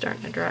blue's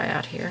starting to dry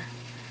out here.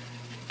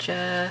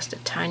 Just a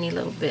tiny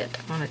little bit.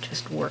 I want to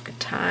just work a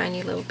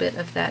tiny little bit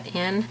of that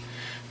in.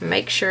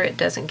 Make sure it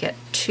doesn't get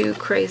too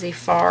crazy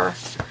far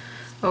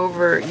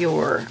over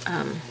your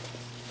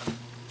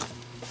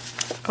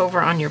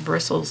over on your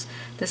bristles.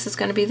 This is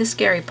going to be the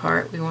scary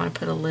part. We want to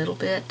put a little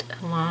bit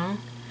along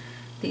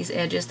these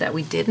edges that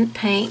we didn't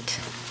paint.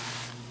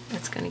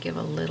 It's going to give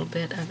a little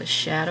bit of a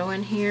shadow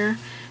in here.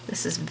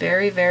 This is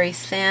very, very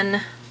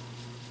thin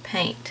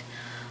paint.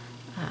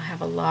 I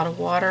have a lot of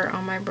water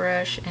on my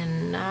brush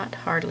and not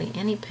hardly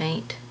any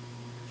paint.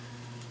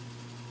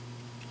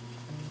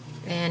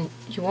 And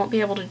you won't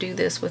be able to do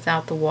this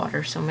without the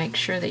water, so make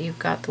sure that you've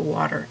got the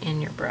water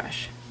in your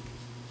brush.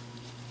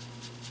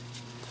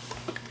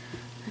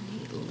 I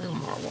need a little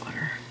more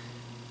water.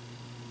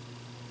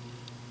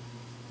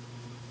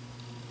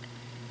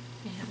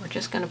 And we're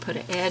just going to put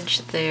an edge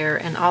there,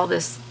 and all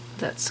this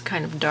that's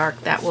kind of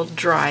dark, that will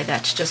dry.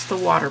 That's just the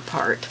water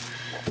part.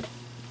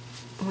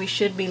 We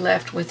should be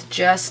left with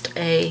just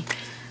a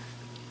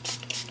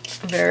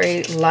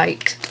very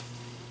light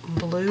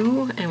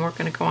blue, and we're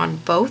going to go on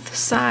both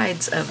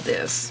sides of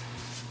this.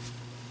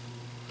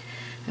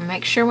 And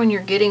make sure when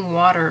you're getting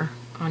water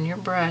on your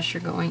brush,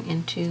 you're going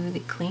into the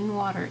clean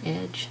water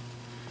edge,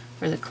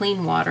 or the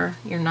clean water.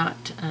 You're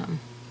not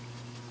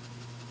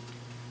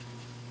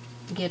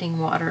getting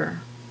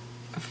water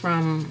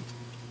from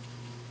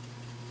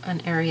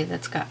an area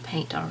that's got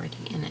paint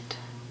already in it.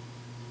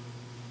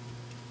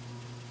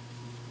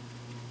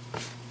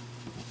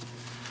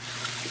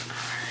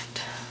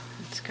 Alright,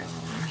 let's go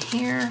along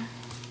here.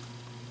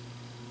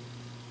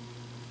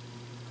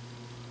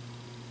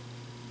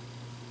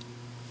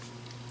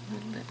 A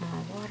little bit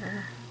more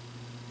water.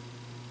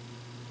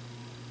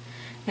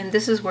 And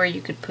this is where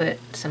you could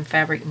put some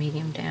fabric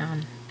medium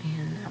down,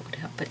 and that would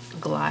help it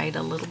glide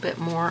a little bit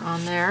more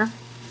on there.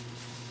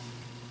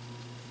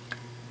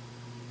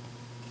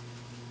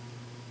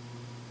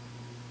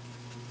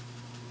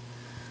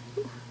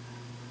 Ooh,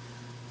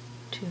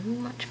 too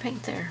much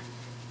paint there.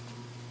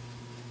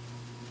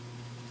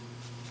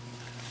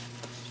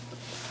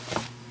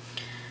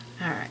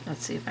 Alright,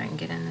 let's see if I can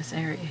get in this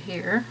area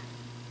here.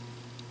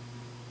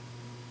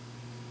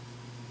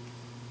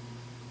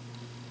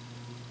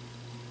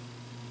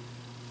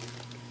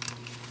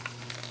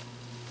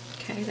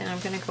 Okay, then I'm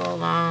going to go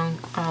along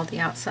all the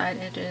outside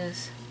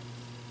edges.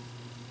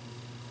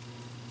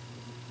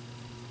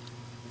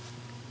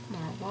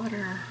 More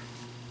water.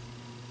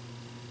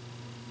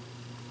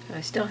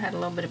 I still had a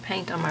little bit of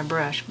paint on my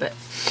brush, but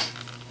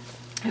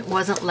it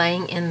wasn't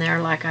laying in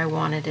there like I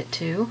wanted it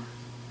to.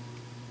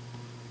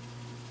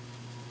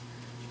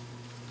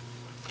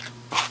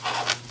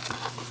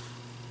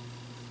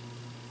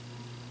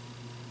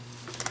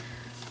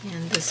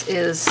 And this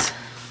is,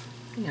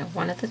 you know,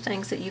 one of the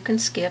things that you can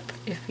skip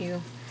if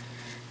you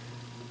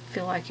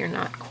feel like you're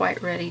not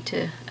quite ready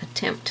to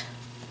attempt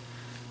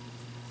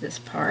this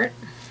part.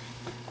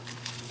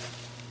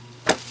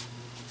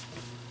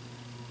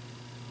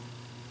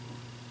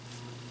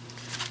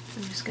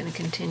 I'm just going to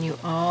continue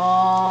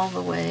all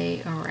the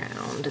way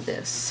around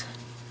this,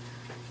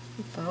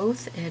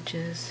 both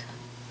edges.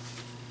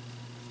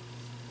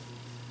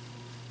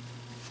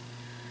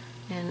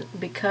 And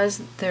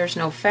because there's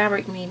no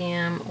fabric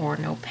medium or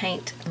no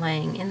paint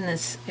laying in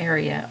this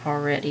area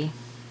already,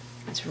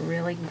 it's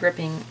really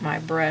gripping my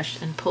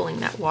brush and pulling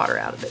that water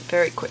out of it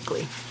very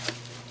quickly.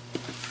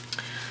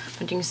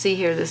 But you can see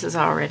here, this is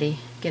already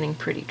getting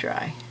pretty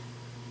dry.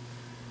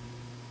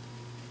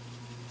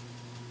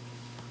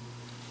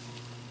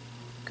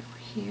 Go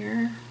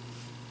here.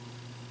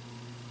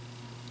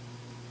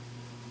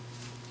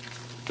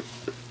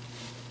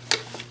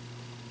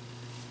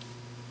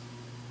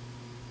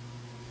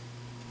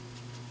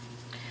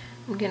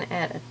 I'm going to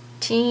add a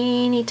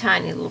teeny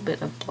tiny little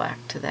bit of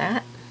black to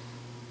that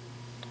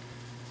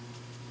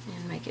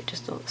and make it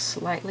just a little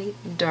slightly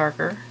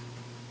darker,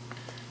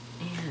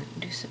 and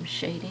do some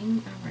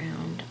shading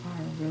around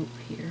our rope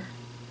here.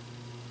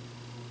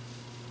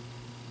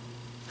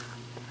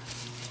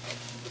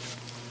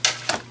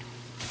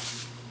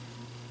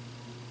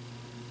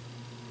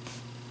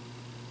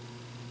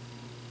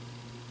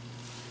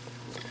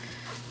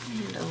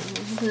 And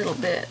a little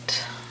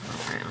bit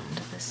around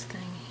this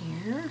thing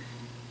here.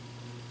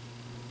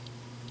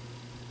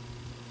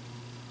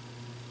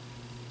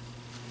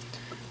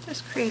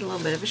 Just create a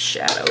little bit of a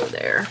shadow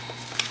there.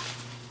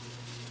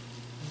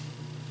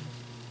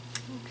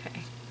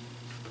 Okay.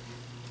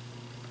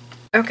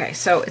 Okay,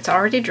 so it's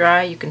already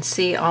dry. You can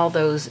see all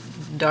those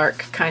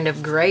dark kind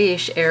of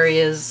grayish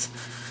areas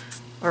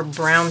or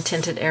brown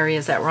tinted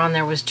areas that were on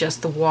there was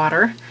just the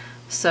water.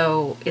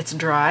 So it's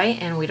dry,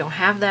 and we don't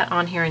have that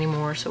on here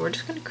anymore. So we're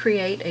just going to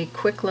create a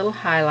quick little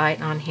highlight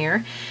on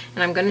here.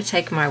 And I'm going to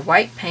take my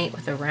white paint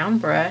with a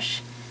round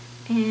brush,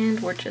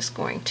 and we're just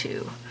going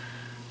to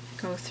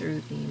go through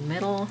the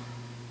middle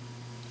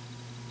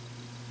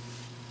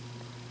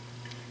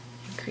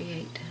and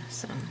create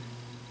some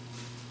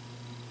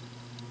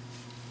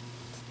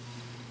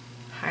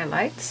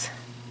highlights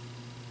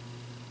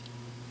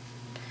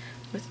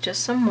with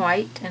just some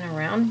white and a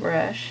round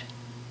brush.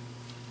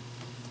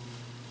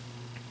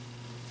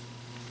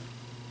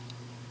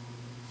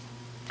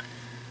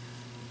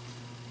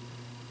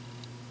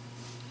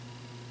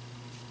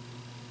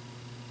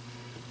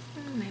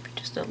 And maybe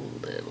just a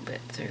little bit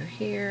through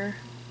here.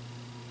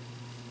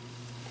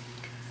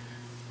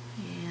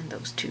 And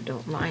those two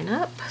don't line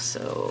up,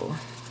 so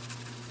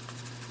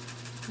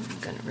I'm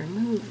going to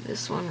remove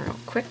this one real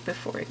quick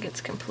before it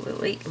gets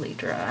completely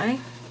dry.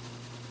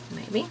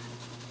 Maybe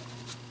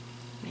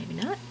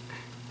maybe not.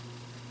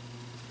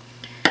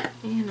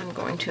 And I'm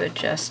going to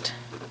adjust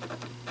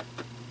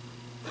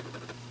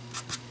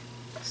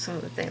so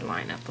that they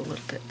line up a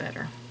little bit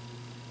better.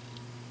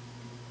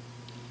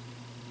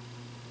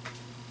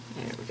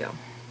 There we go.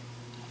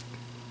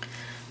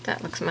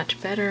 That looks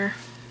much better.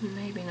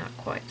 Maybe not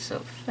quite so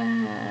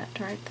fat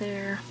right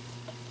there.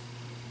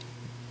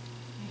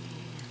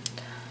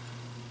 And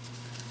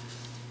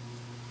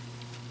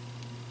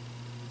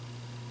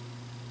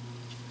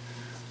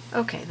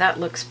okay, that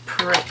looks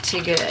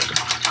pretty good.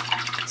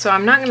 So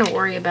I'm not going to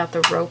worry about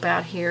the rope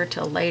out here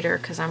till later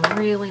because I'm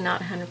really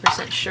not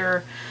 100%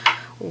 sure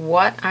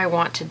what I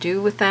want to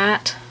do with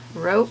that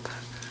rope.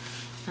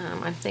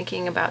 I'm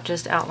thinking about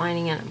just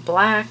outlining it in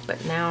black,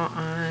 but now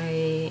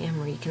I am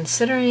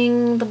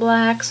reconsidering the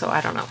black, so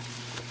I don't know.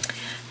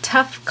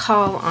 Tough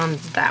call on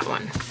that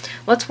one.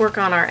 Let's work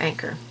on our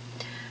anchor.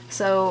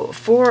 So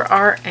for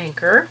our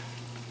anchor,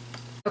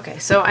 okay,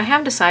 so I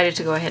have decided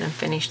to go ahead and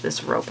finish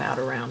this rope out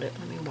around it.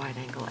 Let me wide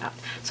angle out.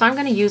 So I'm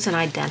going to use an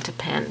Identa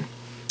pen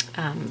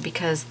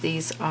because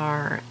these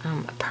are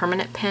a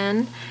permanent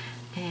pen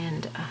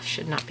and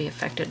should not be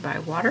affected by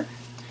water.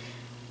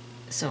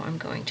 So I'm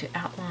going to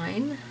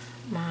outline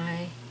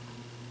my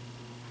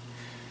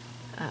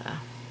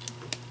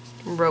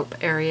rope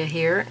area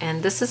here,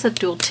 and this is a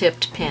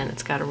dual-tipped pen.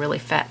 It's got a really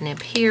fat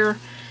nib here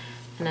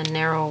and a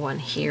narrow one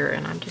here,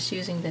 and I'm just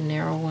using the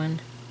narrow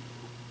one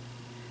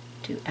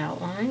to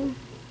outline.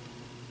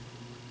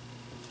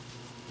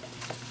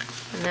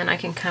 And then I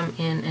can come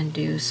in and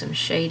do some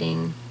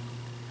shading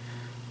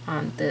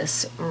on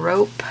this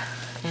rope,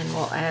 and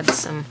we'll add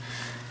some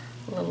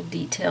little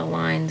detail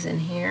lines in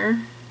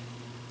here.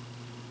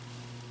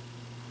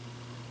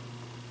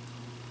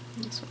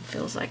 This one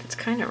feels like it's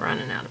kind of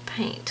running out of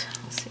paint.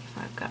 Let's see if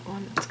I've got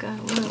one that's got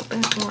a little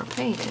bit more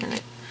paint in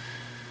it.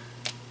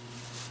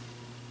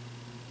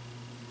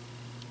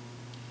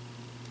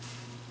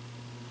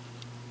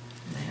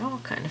 They all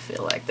kind of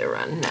feel like they're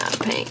running out of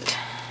paint.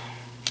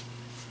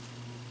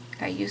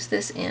 I use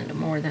this end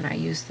more than I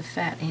use the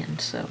fat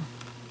end, so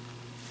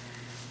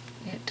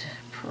it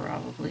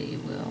probably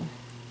will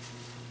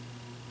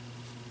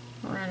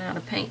run out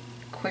of paint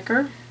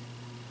quicker.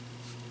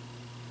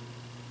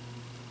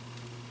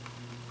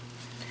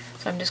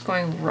 So I'm just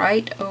going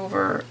right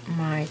over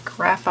my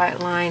graphite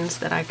lines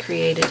that I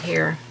created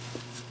here.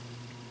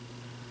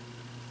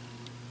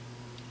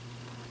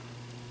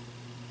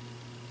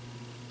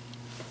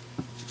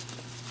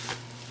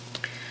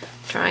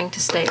 Trying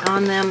to stay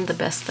on them the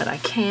best that I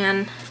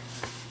can.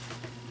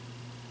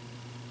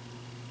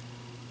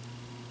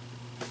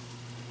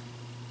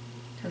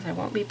 Because I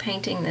won't be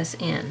painting this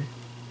in.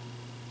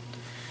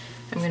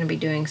 I'm going to be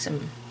doing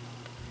some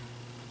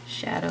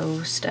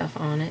shadow stuff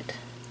on it,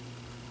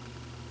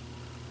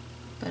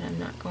 but I'm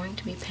not going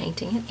to be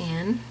painting it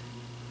in.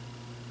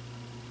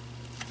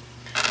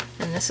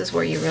 And this is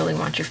where you really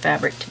want your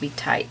fabric to be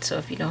tight, so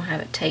if you don't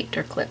have it taped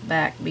or clipped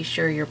back, be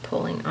sure you're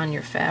pulling on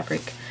your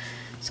fabric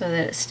so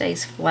that it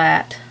stays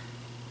flat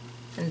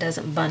and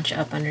doesn't bunch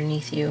up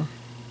underneath you.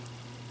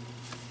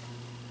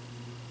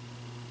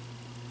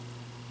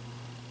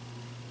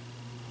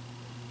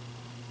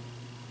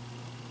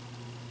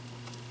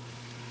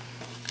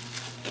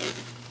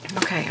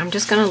 Okay, I'm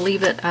just going to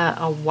leave it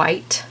a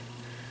white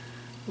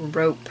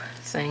rope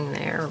thing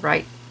there,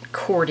 right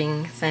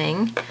cording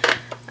thing.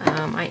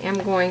 I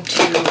am going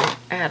to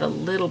add a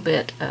little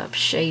bit of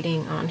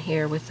shading on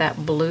here with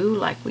that blue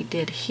like we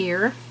did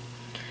here.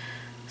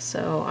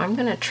 So I'm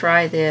going to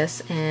try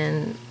this,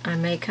 and I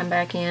may come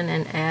back in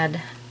and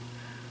add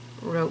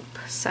rope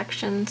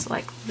sections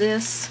like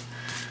this,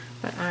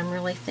 but I'm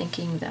really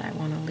thinking that I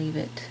want to leave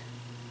it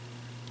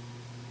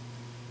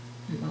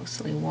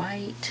mostly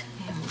white,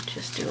 and we'll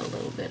just do a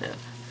little bit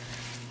of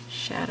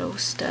shadow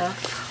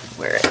stuff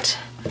where it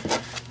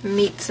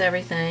meets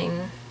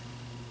everything.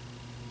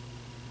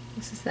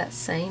 This is that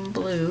same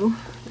blue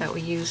that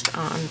we used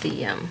on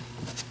the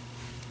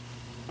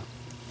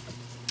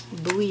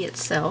buoy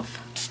itself.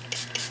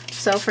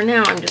 So for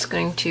now I'm just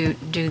going to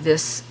do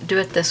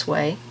it this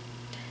way,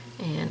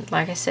 and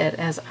like I said,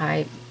 as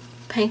I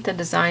paint the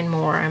design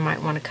more, I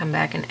might want to come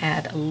back and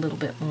add a little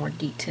bit more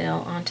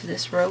detail onto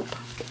this rope,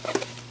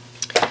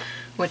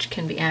 which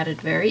can be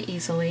added very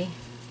easily.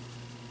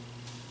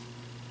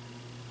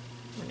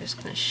 We're just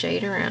going to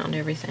shade around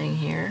everything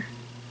here.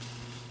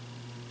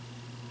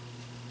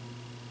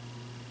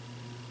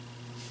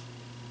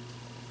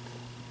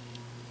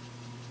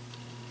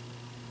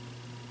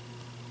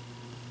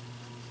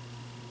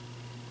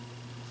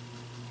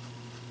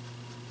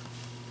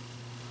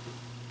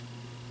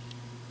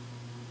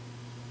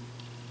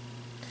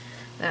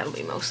 That'll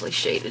be mostly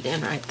shaded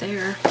in right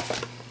there.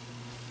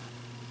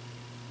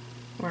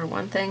 Where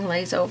one thing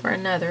lays over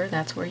another,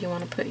 that's where you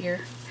want to put your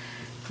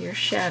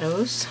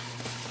shadows.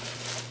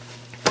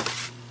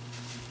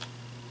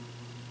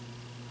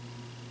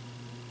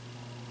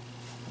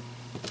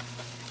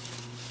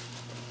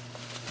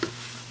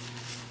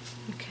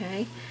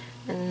 Okay,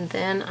 and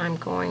then I'm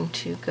going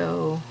to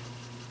go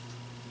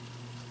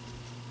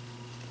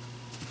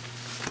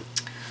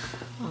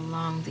a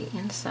along the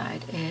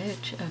inside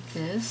edge of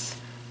this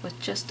with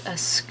just a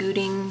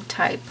scooting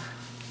type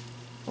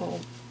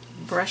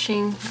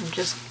brushing.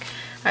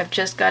 I've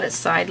just got it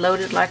side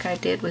loaded like I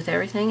did with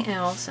everything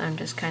else. I'm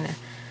just kind of,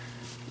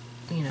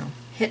 you know,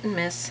 hit and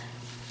miss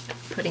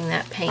putting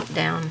that paint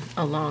down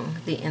along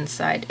the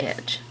inside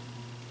edge.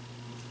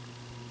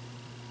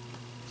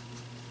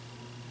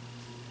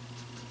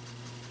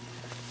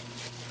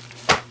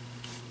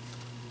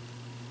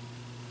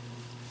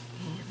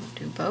 And we'll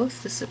do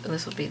both. This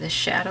will be the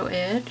shadow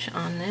edge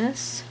on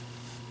this.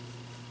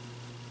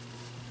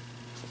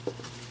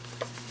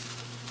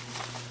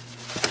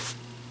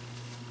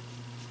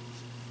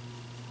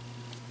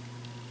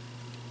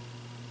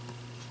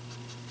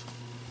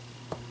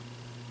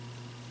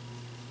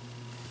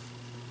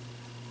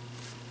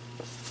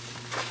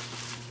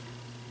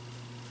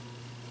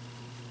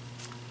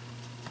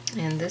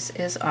 And this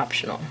is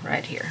optional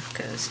right here,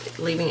 because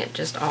leaving it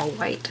just all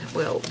white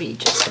will be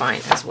just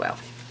fine as well.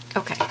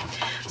 Okay,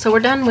 so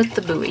we're done with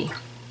the buoy.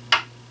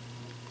 It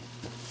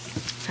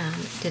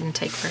didn't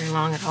take very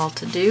long at all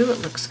to do.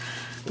 It looks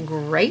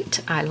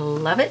great. I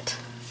love it.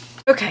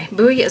 Okay,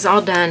 buoy is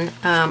all done.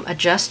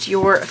 Adjust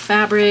your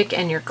fabric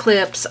and your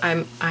clips.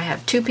 I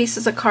have 2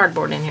 pieces of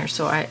cardboard in here,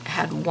 so I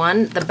had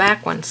the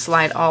back one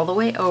slide all the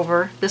way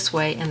over this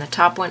way, and the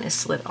top one is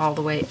slid all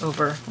the way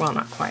over, well,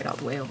 not quite all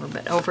the way over,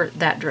 but over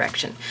that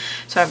direction.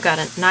 So I've got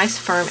a nice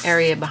firm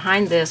area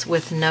behind this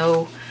with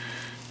no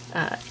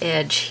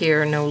edge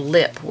here, no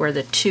lip where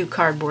the 2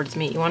 cardboards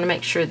meet. You want to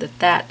make sure that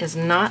that is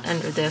not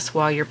under this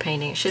while you're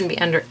painting. It shouldn't be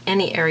under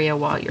any area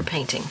while you're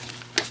painting.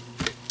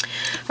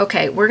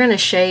 Okay, we're going to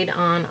shade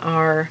on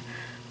our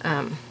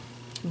our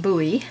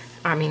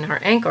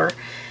anchor,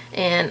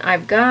 and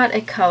I've got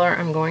a color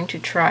I'm going to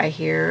try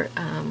here.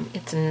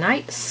 It's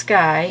Night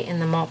Sky in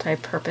the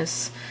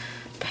multi-purpose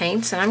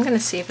paints, and I'm going to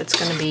see if it's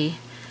going to be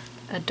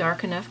a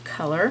dark enough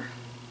color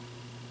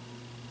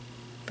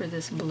for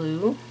this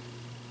blue.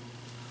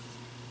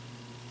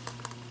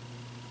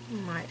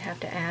 Might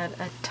have to add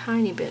a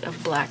tiny bit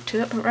of black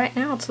to it, but right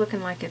now it's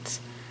looking like it's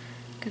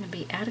going to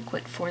be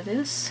adequate for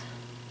this.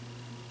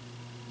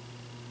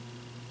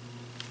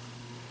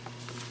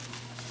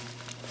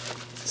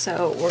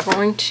 So we're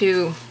going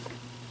to,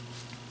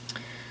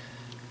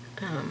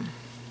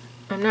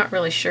 I'm not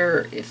really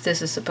sure if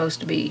this is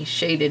supposed to be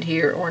shaded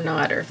here or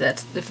not, or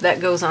if that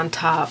goes on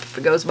top, if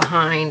it goes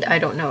behind. I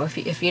don't know.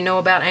 If you know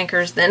about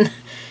anchors, then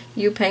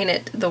you paint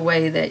it the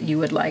way that you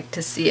would like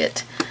to see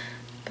it.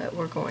 But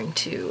we're going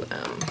to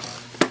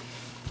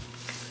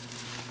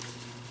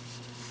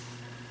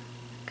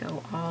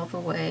go all the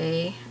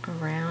way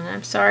around.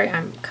 I'm sorry,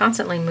 I'm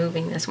constantly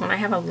moving this. When I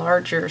have a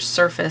larger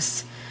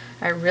surface,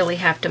 I really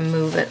have to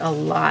move it a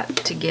lot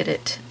to get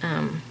it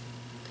to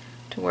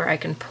where I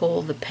can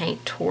pull the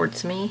paint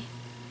towards me,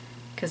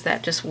 because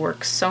that just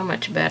works so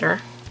much better.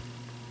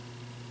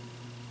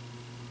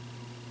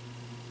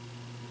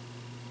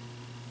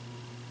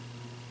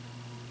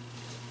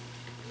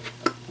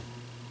 I'm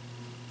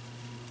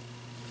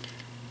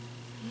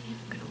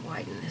going to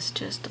widen this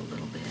just a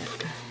little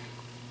bit.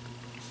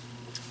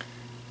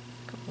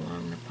 Go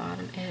along the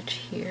bottom edge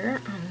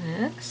here on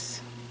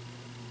this.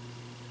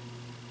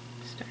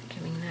 Start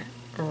giving that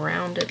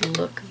rounded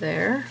look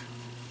there.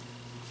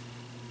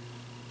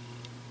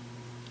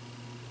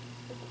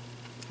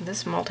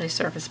 This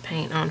multi-surface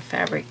paint on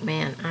fabric,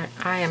 man,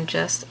 I am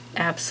just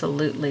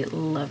absolutely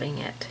loving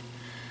it.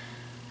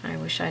 I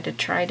wish I'd have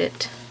tried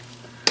it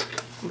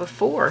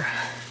before.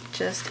 It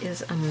just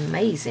is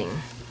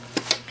amazing.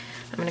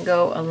 I'm going to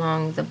go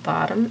along the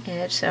bottom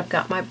edge. So I've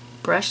got my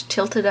brush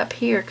tilted up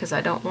here because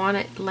I don't want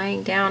it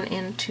laying down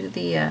into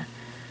the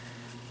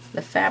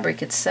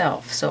fabric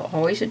itself. So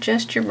always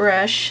adjust your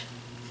brush.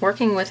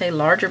 Working with a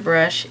larger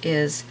brush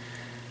is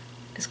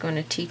going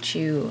to teach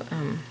you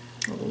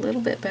a little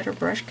bit better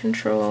brush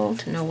control,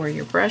 to know where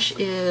your brush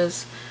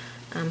is.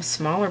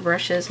 Smaller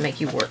brushes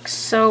make you work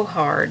so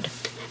hard.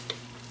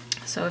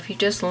 So if you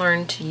just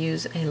learn to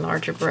use a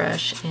larger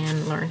brush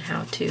and learn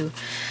how to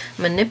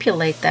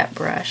manipulate that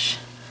brush,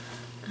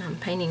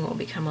 painting will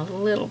become a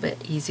little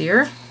bit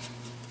easier.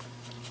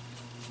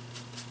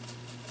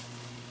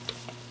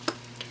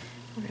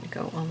 We're going to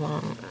go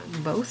along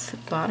both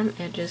bottom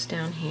edges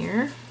down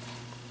here.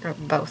 Or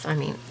both, I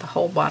mean the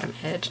whole bottom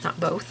edge, not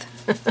both.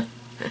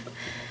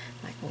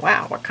 Like,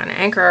 wow, what kind of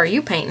anchor are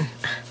you painting?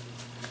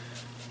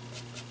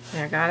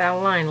 I got out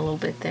of line a little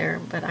bit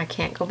there, but I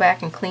can't go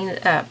back and clean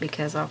it up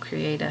because I'll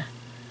create a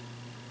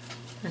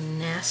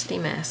nasty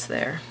mess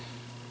there.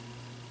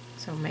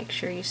 So make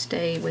sure you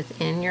stay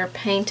within your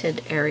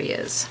painted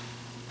areas.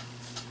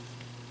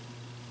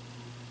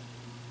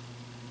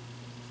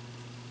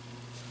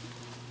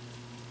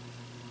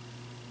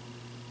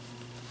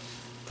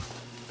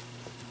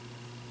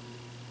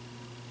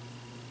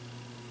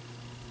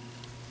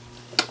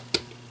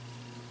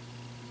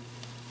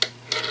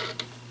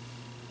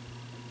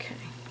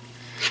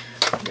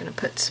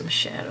 Put some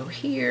shadow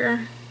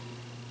here.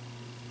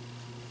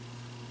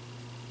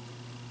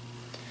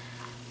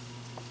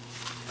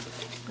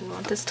 We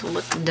want this to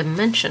look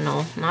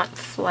dimensional, not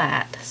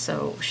flat,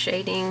 so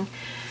shading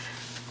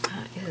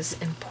is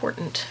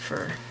important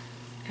for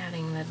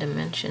adding the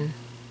dimension.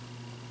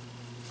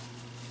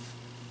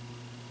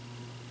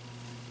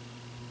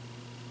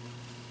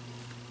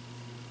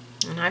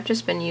 And I've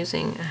just been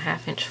using a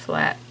 1/2 inch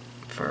flat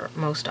for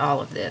most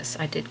all of this.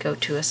 I did go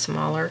to a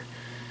smaller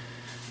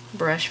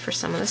brush for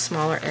some of the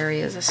smaller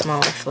areas, a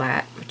smaller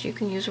flat, but you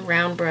can use a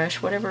round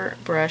brush, whatever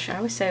brush. I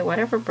always say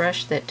whatever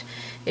brush that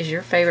is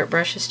your favorite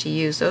brushes to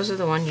use, those are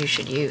the ones you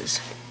should use.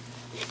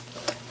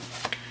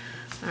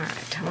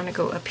 Alright, I want to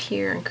go up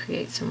here and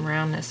create some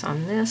roundness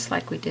on this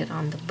like we did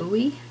on the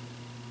buoy.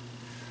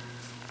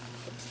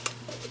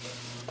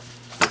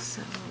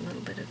 So a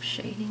little bit of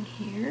shading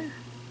here.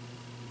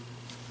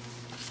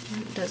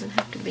 And it doesn't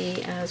have to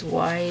be as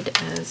wide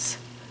as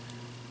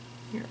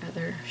your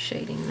other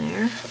shading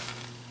there.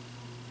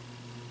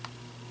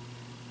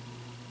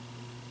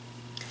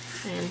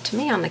 And to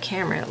me on the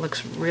camera it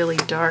looks really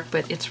dark,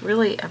 but it's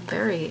really a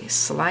very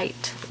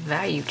slight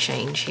value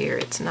change here.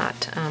 It's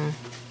not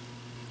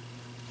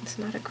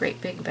a great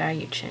big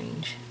value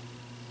change.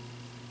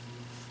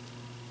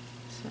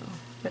 So,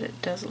 but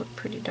it does look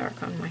pretty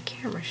dark on my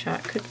camera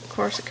shot. Of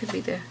course it could be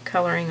the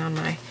coloring on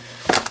my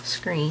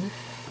screen.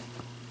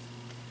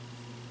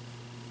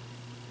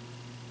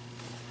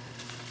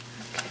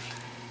 Okay.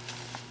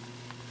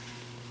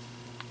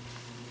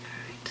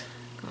 Alright,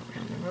 go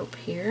around the rope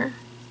here.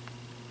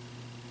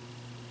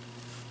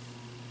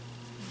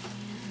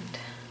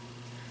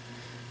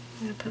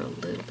 I'm going to put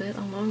a little bit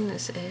along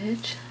this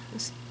edge,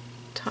 this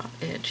top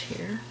edge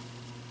here.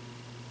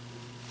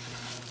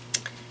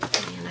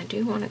 And I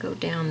do want to go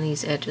down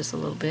these edges a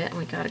little bit, and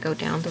we got to go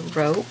down the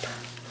rope,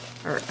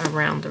 or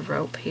around the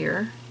rope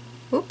here.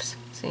 Oops,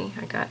 see,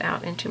 I got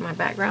out into my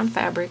background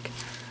fabric.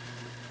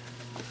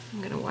 I'm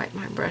going to wipe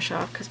my brush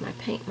off because my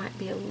paint might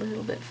be a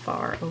little bit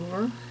far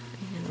over,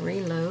 and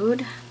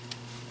reload.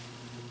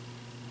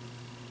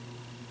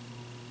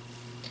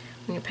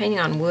 When you're painting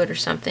on wood or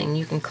something,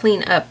 you can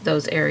clean up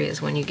those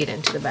areas when you get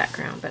into the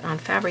background, but on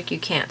fabric you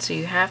can't, so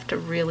you have to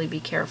really be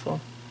careful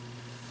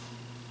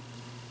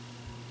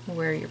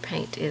where your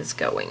paint is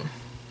going.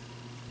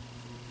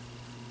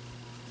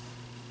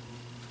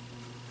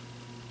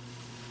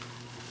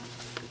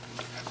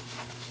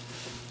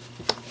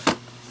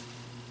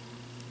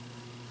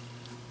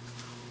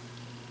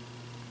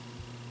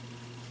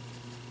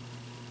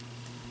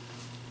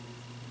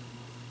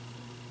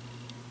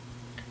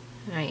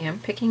 I am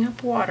picking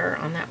up water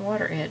on that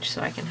water edge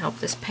so I can help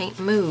this paint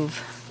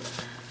move.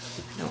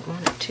 I don't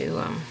want it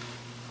to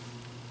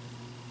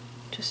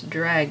just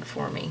drag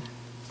for me.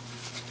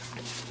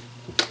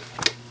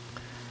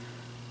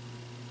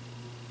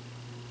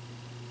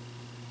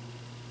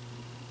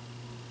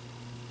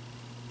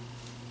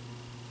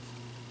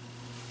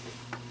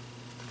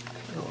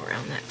 Go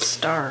around that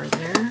star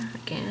there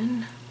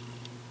again.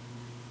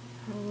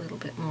 A little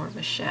bit more of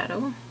a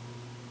shadow.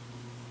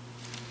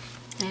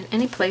 And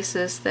any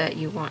places that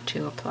you want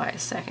to apply a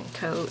second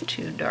coat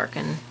to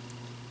darken,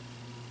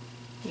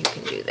 you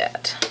can do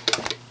that.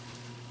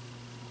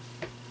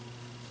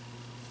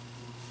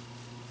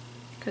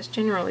 Because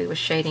generally with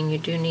shading you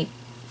do need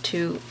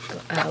 2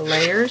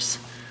 layers,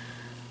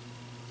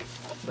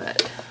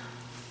 but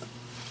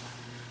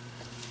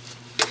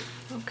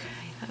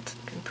okay, that's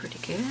looking pretty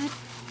good.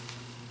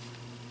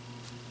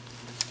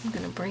 I'm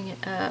going to bring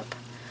it up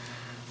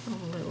a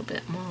little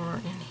bit more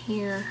in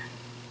here.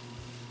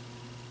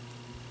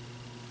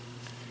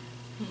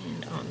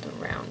 And on the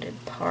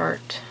rounded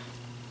part.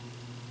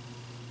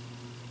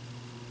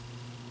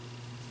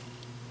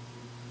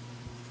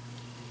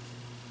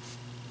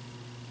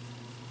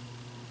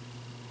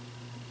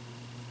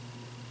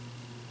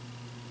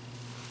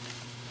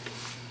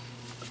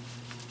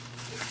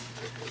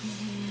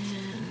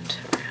 And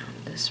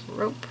around this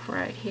rope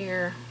right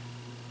here.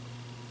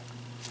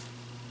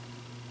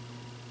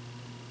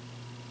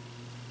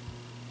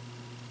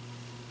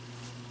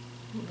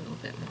 A little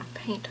bit more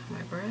paint on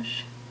my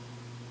brush.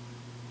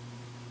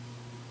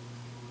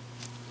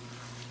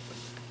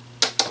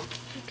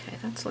 Okay,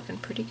 that's looking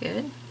pretty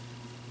good.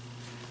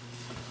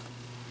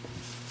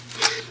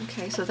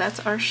 Okay, so that's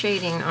our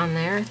shading on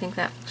there. I think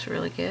that looks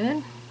really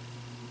good.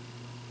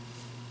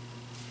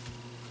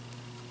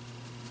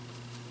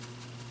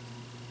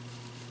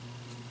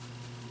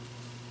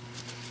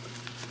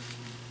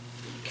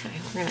 Okay,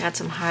 we're going to add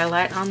some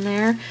highlight on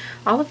there.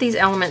 All of these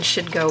elements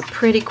should go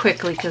pretty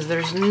quickly because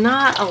there's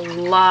not a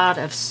lot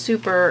of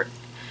super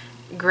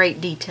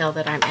great detail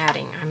that I'm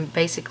adding. I'm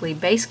basically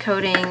base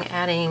coating,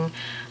 adding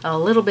a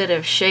little bit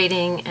of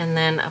shading, and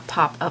then a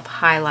pop-up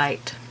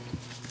highlight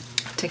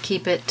to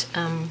keep it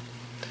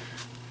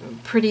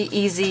pretty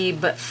easy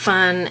but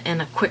fun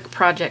and a quick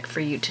project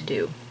for you to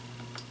do.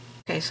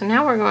 Okay, so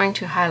now we're going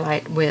to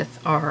highlight with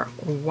our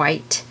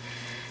white,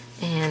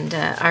 and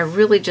I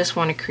really just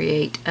want to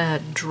create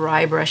a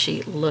dry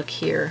brushy look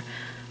here.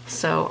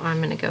 So I'm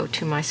going to go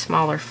to my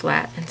smaller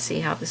flat and see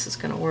how this is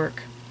going to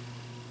work.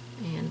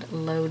 And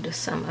load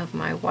some of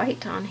my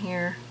white on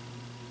here.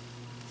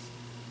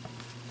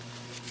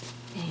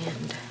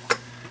 And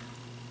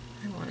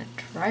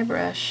dry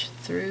brush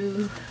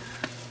through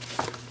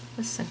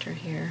the center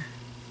here.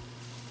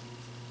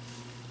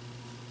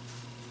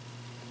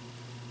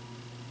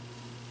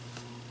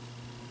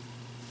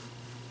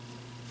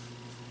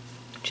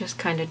 Just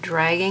kind of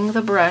dragging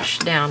the brush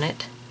down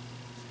it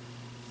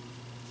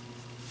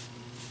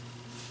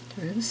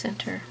through the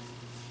center.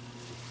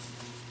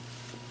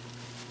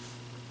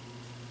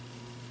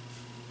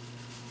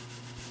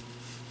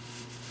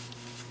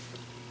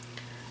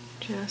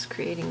 Just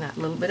creating that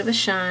little bit of a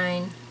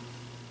shine.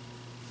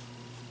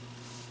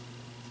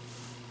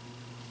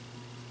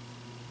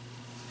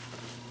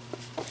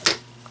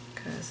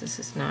 Because this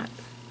is not,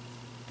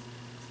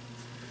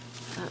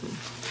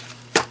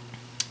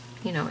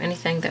 you know,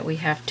 anything that we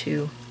have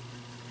to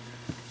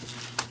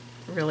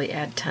really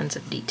add tons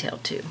of detail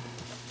to.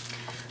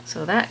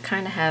 So that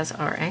kind of has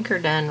our anchor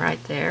done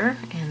right there,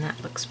 and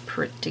that looks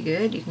pretty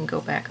good. You can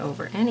go back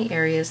over any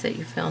areas that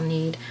you feel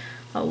need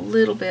a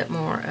little bit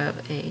more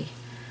of a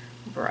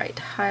bright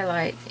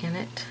highlight in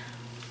it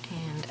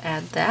and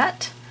add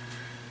that,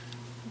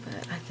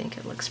 but I think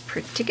it looks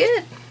pretty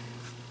good.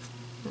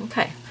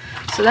 Okay,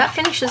 so that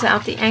finishes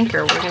out the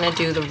anchor. We're going to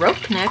do the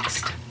rope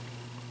next,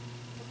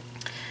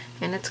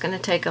 and it's going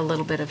to take a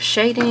little bit of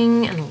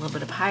shading and a little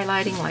bit of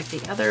highlighting like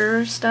the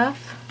other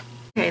stuff.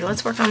 Okay,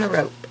 let's work on the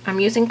rope.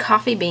 I'm using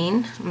Coffee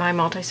Bean, my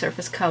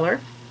multi-surface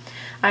color.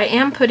 I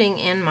am putting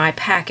in my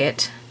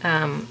packet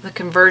the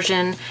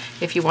conversion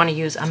if you want to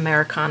use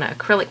Americana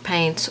acrylic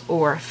paints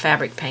or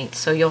fabric paints,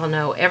 so you'll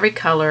know every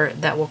color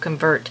that will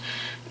convert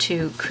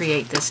to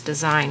create this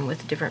design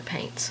with different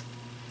paints.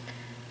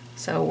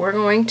 So we're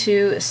going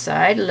to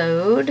side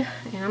load,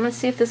 and I'm going to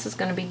see if this is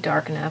going to be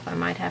dark enough. I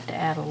might have to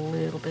add a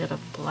little bit of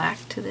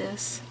black to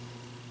this.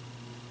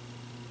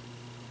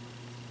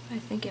 I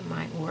think it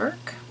might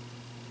work.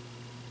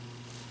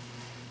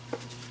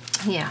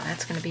 Yeah,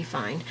 that's going to be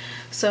fine.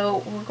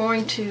 So we're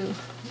going to,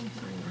 let me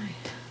find my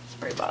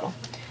spray bottle.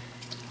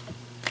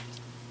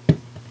 I'm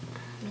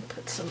going to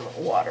put some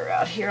water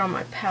out here on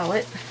my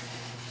palette.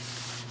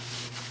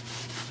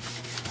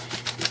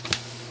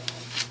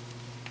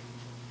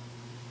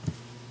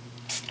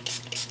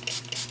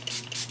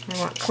 I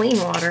want clean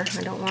water.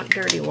 I don't want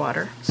dirty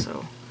water.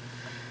 So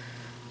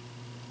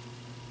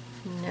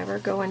never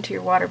go into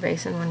your water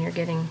basin when you're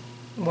getting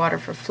water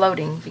for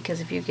floating,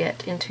 because if you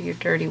get into your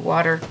dirty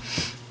water,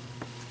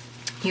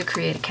 you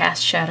create a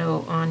cast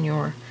shadow on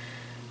your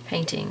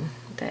painting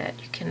that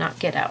you cannot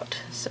get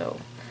out. So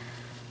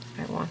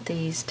I want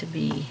these to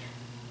be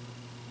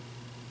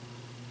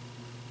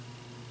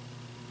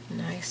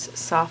nice,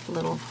 soft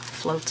little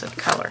floats of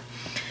color.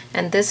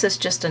 And this is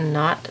just a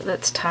knot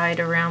that's tied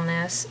around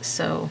this.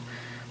 So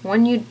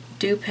when you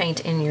do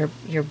paint in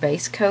your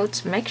base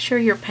coats, make sure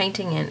you're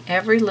painting in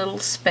every little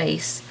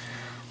space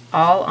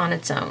all on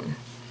its own.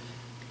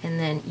 And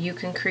then you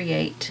can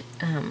create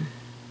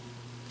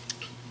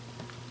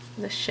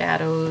the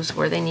shadows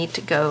where they need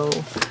to go,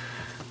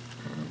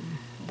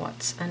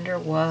 what's under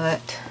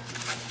what.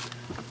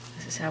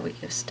 This is how we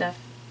give stuff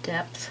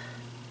depth.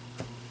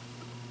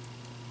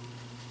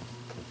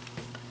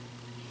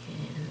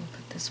 And we'll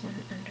put this one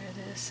under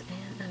this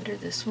and under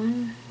this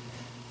one.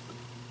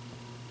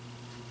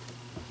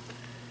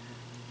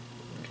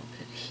 A little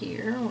bit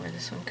here where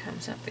this one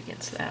comes up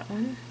against that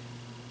one.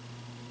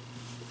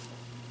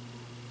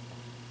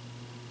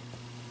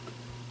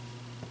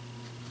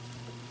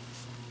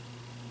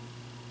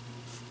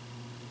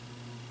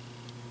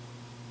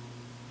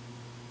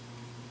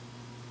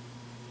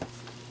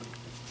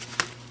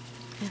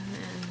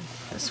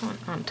 This one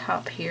on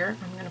top here,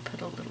 I'm going to put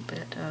a little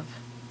bit of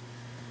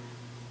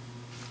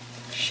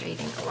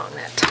shading along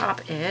that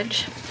top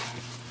edge.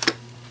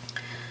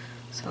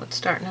 So it's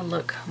starting to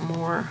look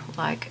more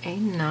like a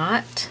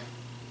knot.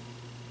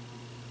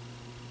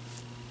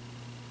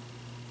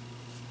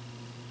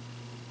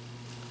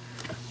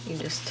 You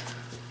just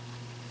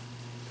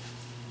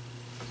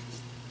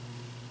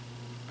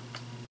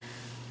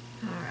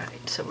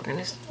alright, so we're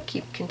going to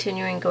keep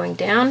continuing going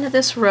down to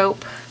this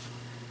rope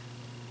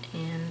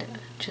and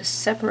just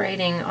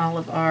separating all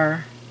of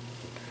our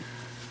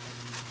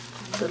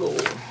little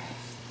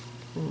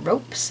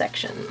rope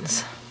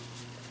sections.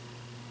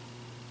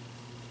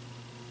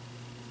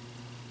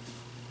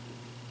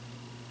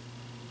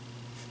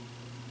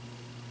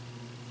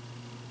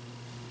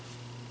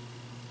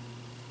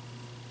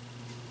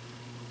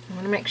 I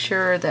want to make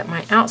sure that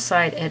my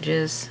outside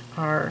edges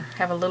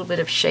have a little bit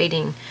of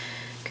shading,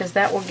 because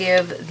that will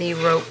give the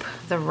rope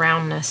the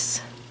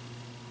roundness,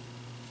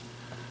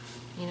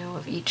 you know,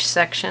 of each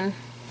section.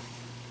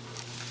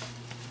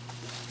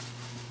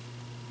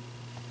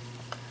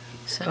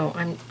 So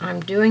I'm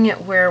doing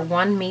it where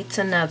one meets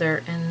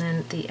another and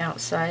then the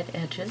outside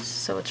edges.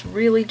 So it's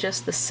really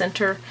just the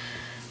center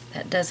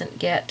that doesn't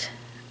get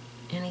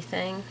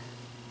anything.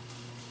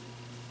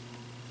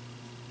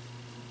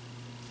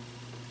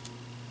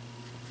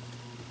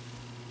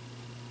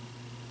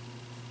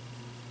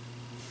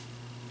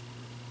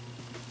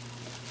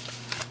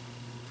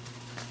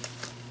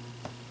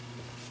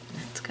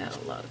 It's got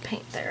a lot of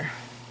paint there.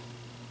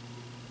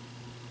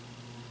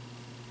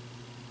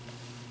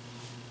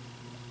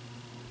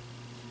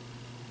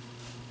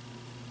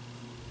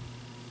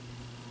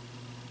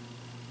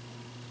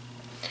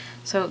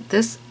 So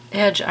this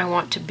edge I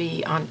want to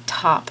be on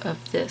top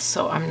of this,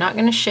 so I'm not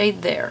going to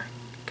shade there,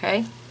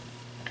 okay?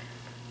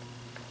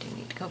 I do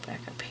need to go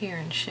back up here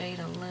and shade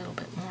a little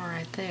bit more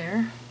right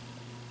there.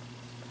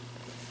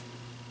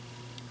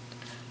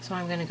 So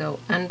I'm going to go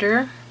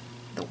under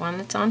the one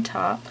that's on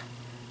top,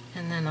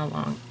 and then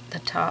along the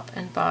top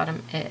and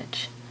bottom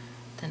edge.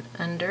 Then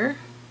under,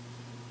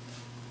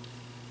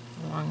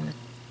 along the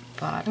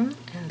bottom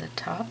and the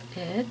top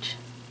edge,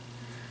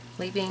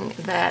 leaving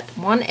that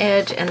one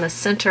edge and the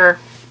center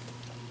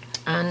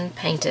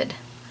unpainted.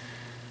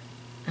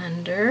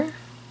 Under,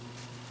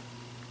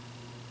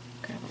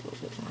 grab a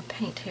little bit more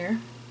paint here,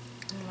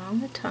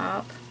 along the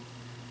top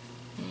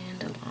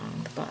and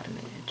along the bottom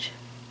edge.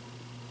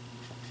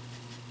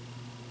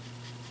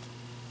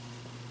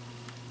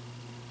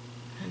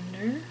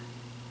 Under,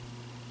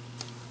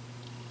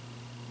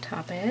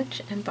 top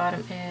edge and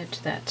bottom edge.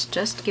 That's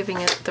just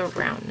giving it the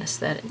roundness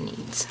that it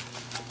needs.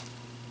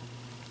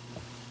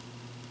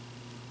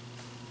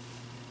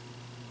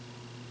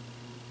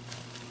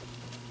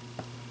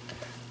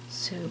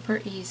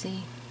 Super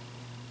easy.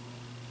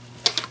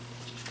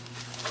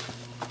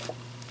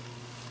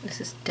 This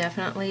is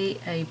definitely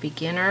a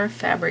beginner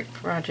fabric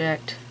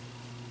project.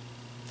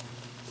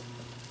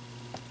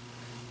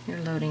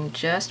 You're loading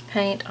just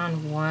paint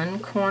on one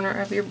corner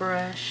of your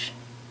brush.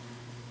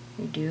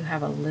 You do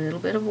have a little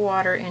bit of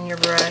water in your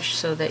brush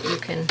so that you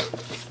can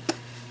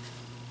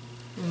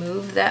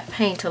move that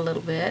paint a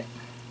little bit.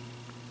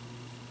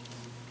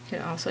 You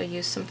could also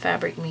use some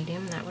fabric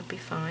medium, that would be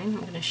fine.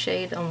 I'm going to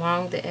shade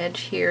along the edge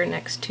here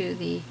next to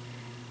the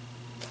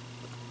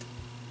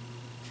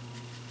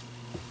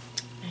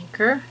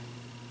anchor,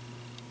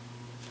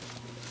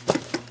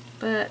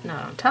 but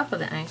not on top of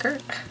the anchor.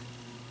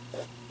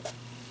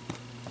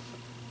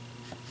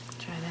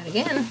 Try that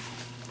again.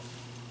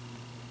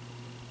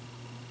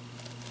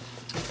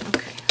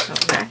 Okay, so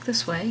back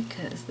this way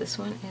because this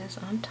one is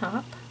on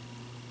top.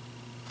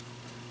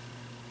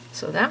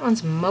 So that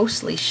one's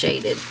mostly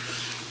shaded.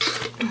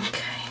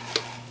 Okay.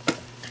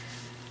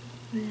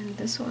 Then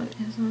this one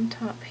is on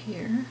top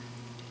here.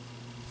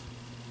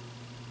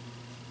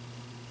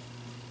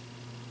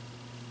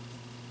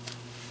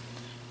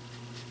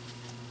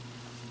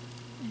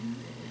 And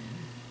then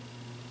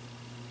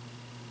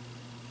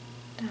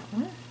that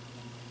one.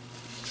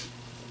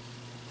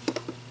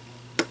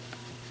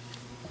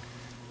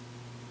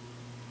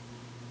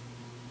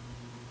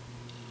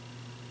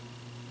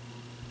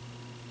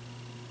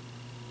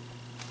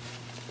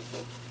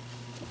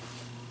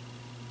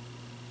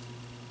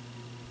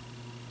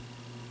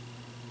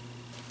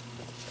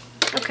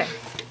 Okay,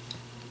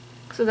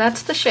 so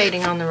that's the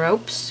shading on the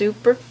rope.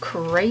 Super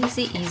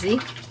crazy easy.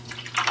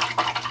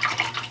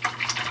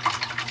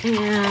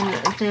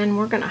 And then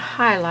we're going to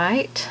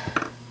highlight.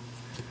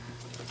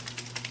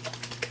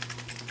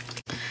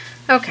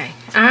 Okay,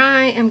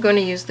 I am going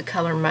to use the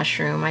color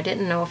Mushroom. I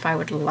didn't know if I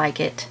would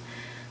like it.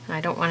 I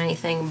don't want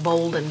anything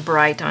bold and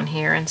bright on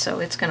here, and so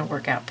it's going to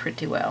work out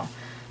pretty well.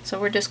 So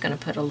we're just going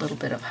to put a little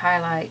bit of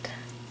highlight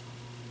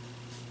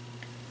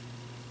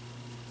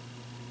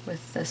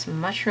with this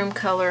mushroom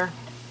color.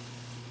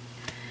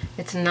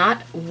 It's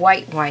not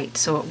white,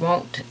 so it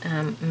won't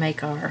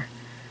make our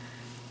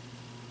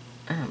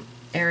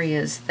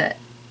areas that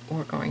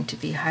we're going to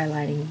be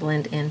highlighting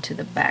blend into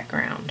the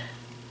background.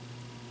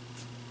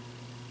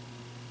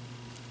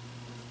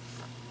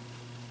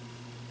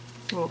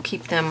 We'll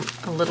keep them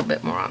a little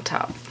bit more on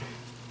top.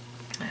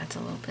 That's a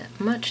little bit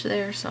much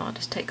there, so I'll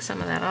just take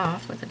some of that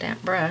off with a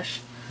damp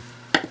brush.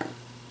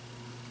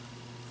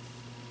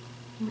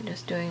 I'm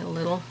just doing a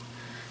little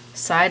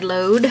side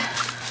load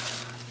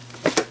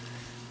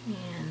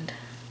and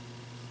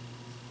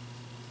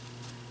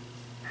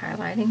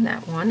highlighting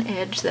that one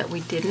edge that we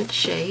didn't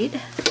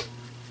shade.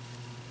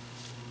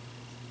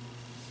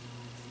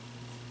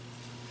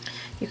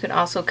 You could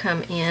also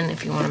come in,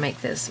 if you want to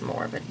make this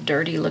more of a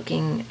dirty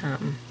looking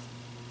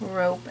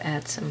rope,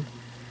 add some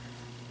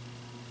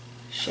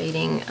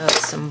shading of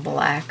some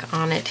black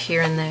on it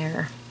here and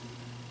there.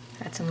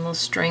 Add some little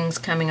strings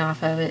coming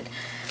off of it.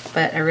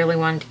 But I really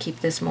wanted to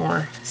keep this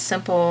more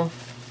simple,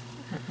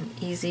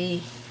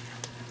 easy.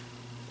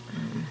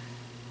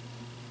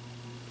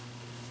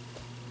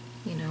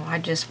 You know, I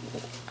just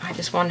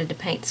wanted to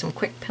paint some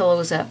quick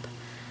pillows up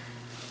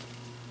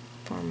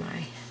for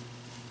my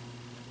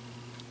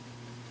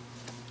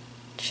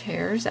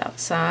chairs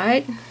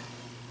outside.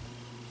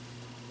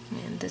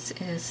 And this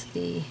is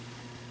the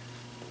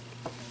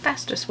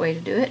fastest way to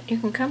do it. You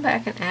can come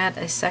back and add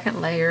a second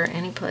layer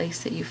any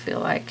place that you feel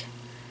like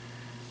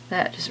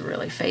that just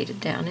really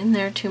faded down in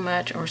there too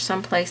much, or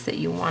some place that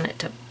you want it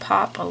to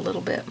pop a little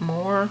bit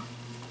more.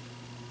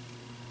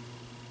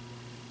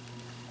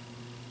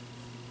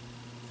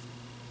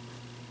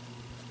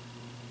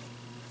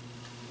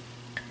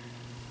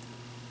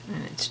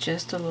 And it's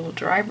just a little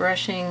dry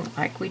brushing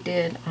like we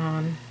did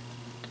on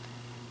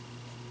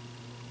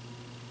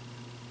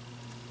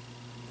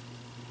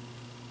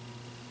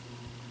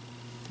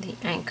the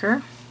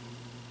anchor.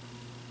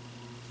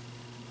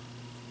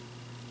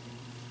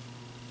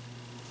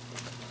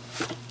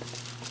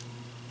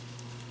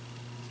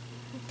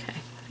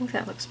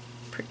 think that looks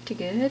pretty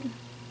good.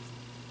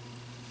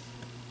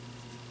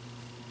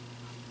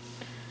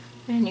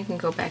 And you can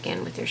go back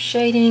in with your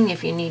shading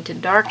if you need to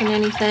darken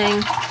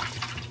anything.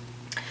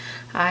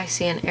 I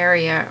see an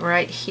area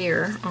right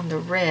here on the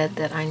red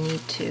that I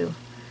need to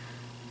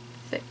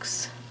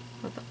fix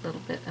with a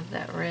little bit of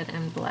that red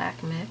and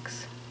black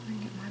mix. I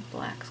get my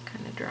blacks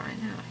kind of drying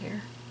out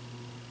here.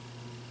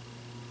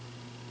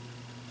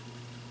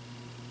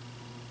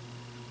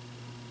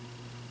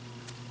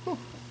 Ooh,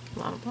 a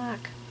lot of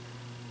black.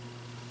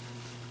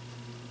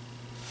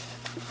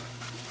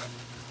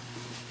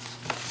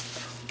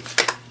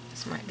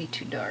 This might be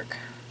too dark.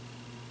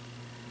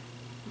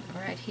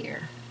 Right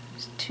here.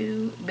 There's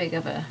too big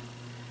of a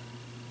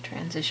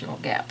transitional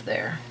gap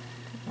there.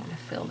 I want to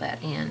fill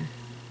that in.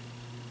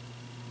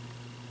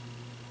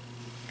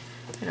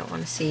 I don't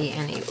want to see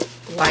any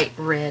light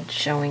red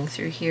showing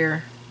through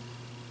here.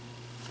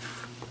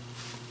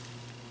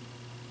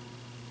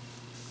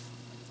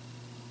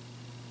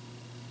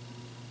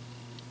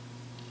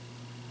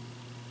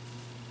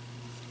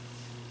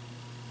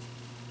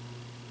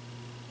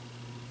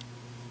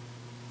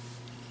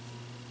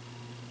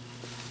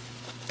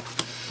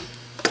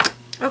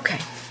 Okay.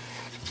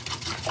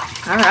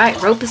 All right,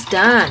 rope is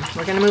done.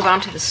 We're going to move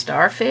on to the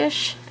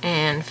starfish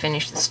and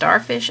finish the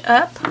starfish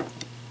up.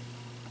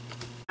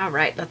 All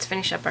right, let's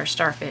finish up our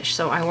starfish.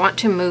 So I want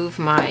to move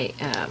my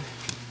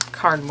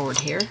cardboard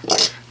here.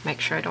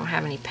 Make sure I don't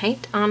have any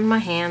paint on my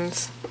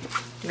hands.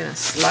 I'm going to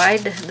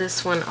slide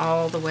this one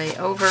all the way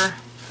over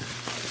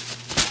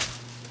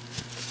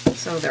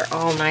so they're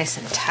all nice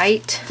and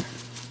tight.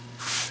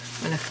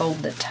 I'm going to fold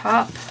the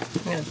top.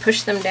 I'm going to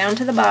push them down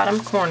to the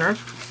bottom corner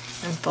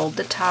and fold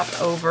the top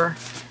over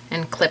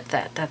and clip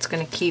that. That's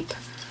going to keep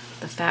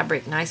the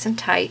fabric nice and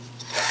tight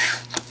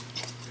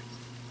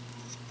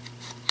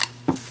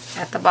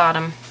at the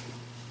bottom.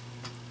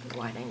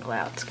 Wide angle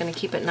out. It's going to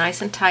keep it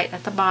nice and tight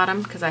at the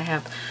bottom because I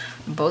have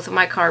both of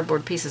my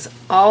cardboard pieces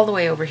all the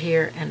way over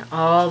here and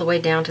all the way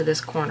down to this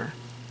corner.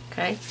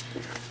 Okay?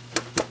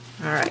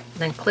 Alright,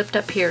 then clipped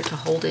up here to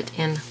hold it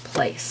in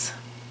place.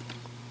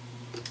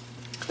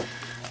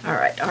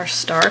 Alright, our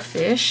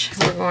starfish,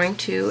 we're going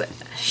to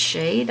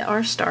shade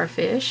our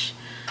starfish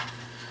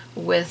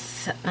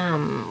with,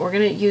 we're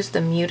going to use the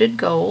muted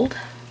gold.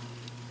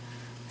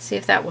 See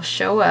if that will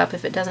show up.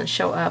 If it doesn't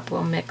show up,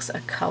 we'll mix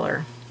a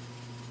color.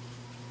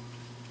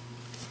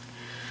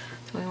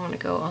 So we want to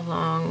go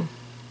along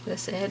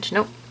this edge.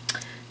 Nope,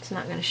 it's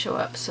not going to show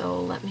up. So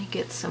let me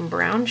get some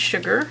brown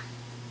sugar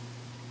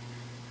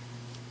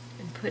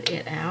and put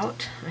it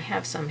out. I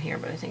have some here,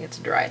 but I think it's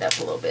dried up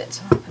a little bit,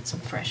 so I'll put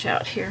some fresh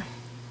out here.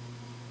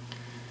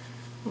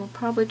 We'll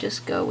probably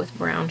just go with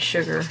brown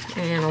sugar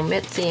and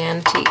omit the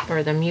antique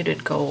or the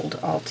muted gold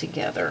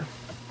altogether.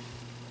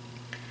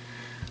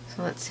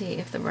 So let's see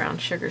if the brown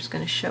sugar is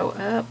going to show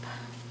up.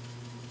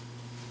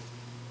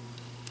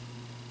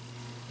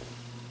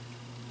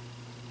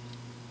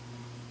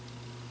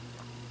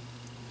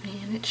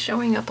 And it's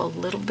showing up a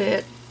little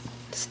bit.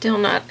 Still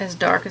not as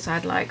dark as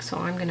I'd like, so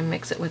I'm going to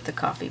mix it with the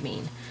coffee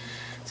bean.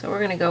 So we're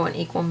going to go an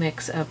equal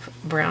mix of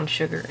brown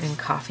sugar and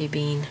coffee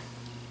bean.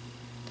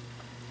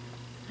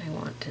 I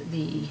want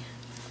the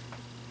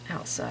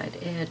outside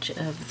edge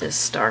of this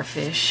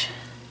starfish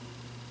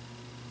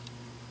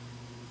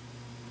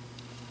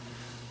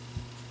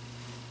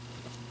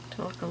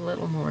to look a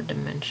little more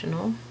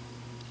dimensional.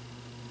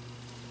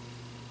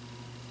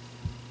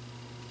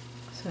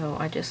 So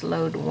I just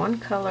load one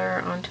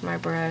color onto my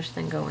brush,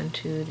 then go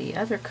into the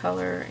other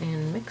color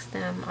and mix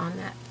them on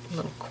that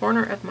little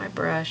corner of my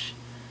brush.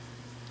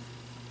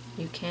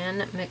 You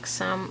can mix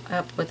some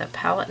up with a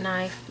palette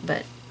knife,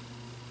 but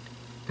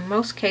in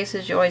most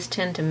cases you always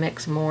tend to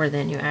mix more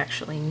than you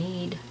actually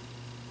need.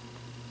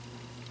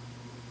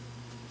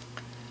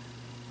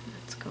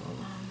 Let's go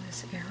along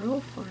this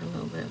arrow for a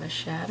little bit of a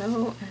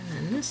shadow, and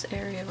then this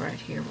area right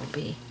here will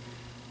be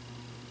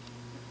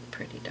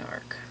pretty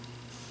dark.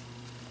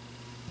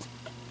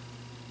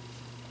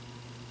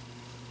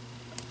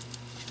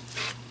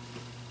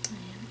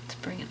 And let's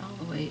bring it all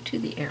the way to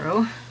the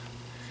arrow.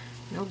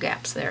 No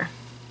gaps there.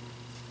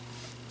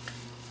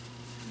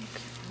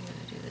 Okay, I'm going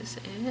to do this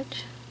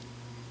edge.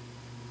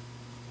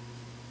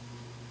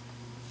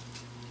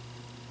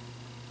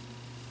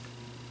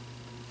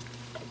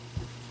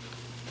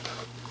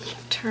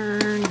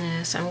 Turn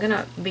this. I'm going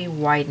to be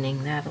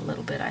widening that a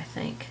little bit, I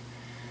think.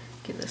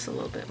 Give this a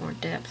little bit more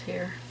depth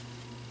here.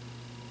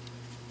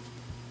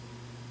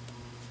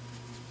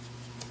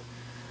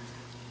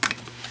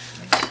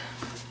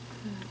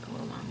 Go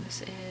along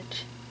this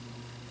edge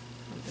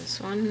of this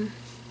one.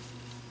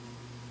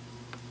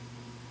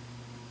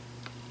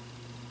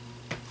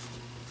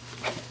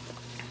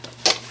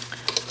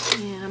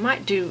 And I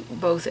might do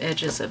both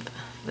edges of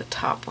the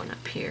top one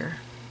up here.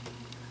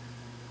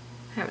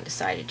 I haven't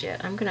decided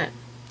yet. I'm going to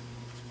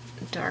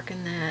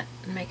darken that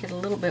and make it a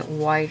little bit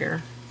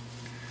whiter.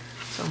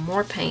 So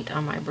more paint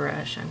on my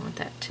brush. I want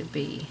that to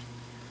be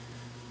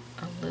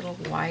a little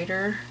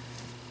whiter.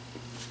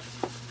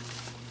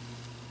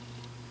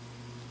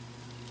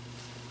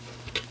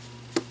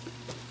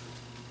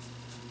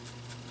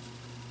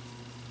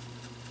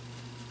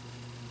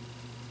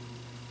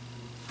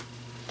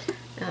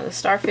 the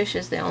starfish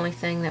is the only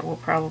thing that will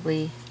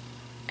probably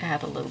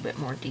add a little bit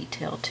more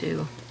detail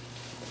to.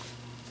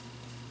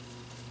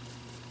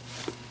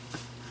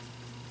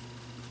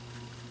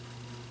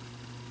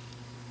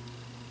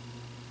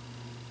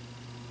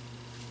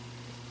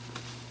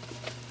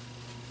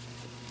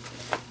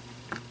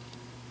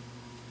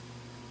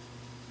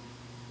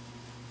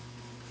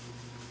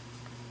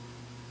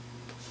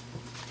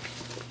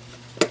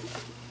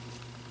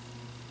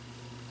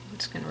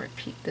 Going to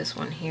repeat this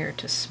one here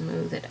to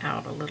smooth it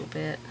out a little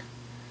bit.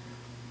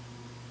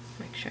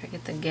 Make sure I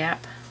get the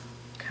gap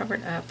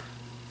covered up.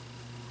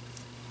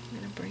 I'm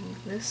going to bring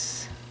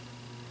this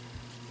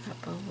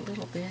up a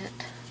little bit.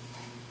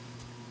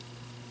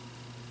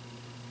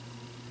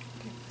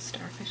 Give the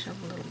starfish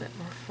a little bit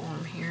more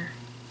form here.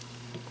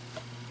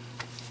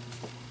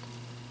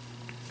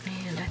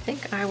 And I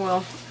think I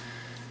will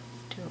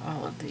do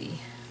all of the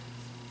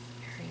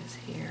areas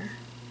here.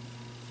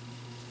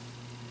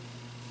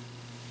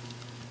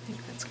 I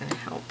think that's going to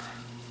help.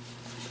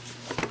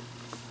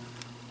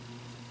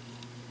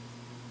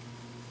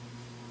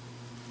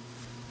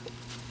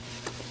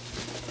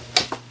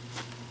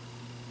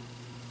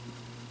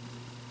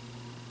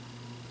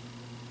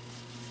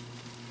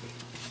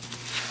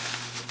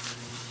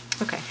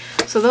 Okay,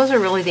 so those are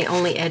really the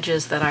only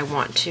edges that I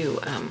want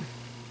to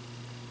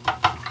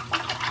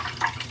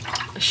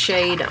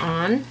shade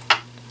on.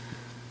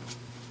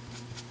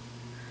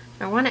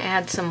 I want to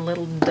add some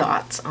little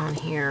dots on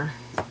here.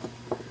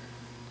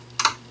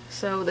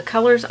 So the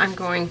colors I'm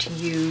going to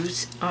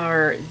use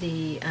are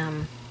the,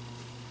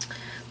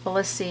 well,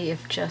 let's see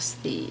if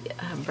just the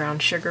brown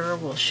sugar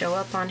will show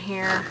up on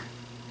here.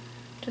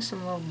 Just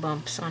some little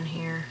bumps on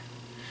here.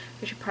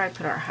 We should probably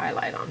put our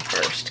highlight on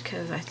first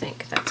because I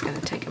think that's going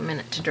to take a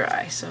minute to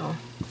dry. So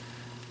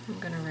I'm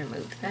going to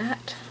remove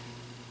that.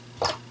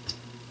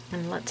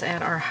 And let's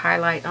add our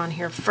highlight on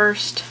here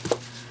first.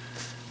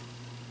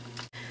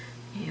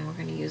 And we're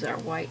going to use our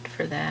white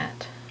for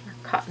that, our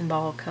cotton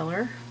ball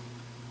color.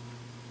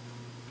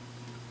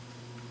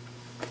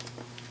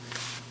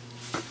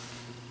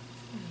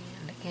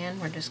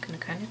 And we're just going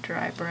to kind of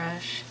dry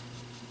brush.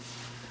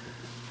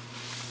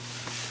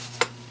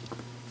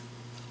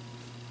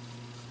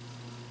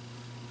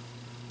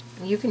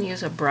 You can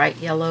use a bright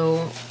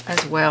yellow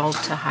as well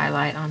to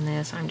highlight on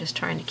this. I'm just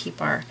trying to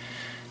keep our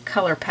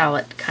color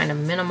palette kind of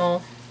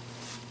minimal.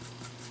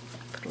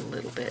 Put a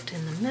little bit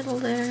in the middle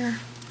there.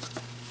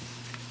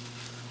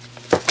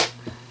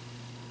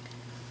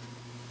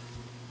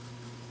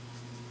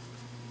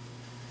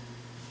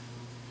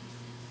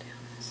 Down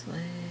this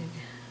leg.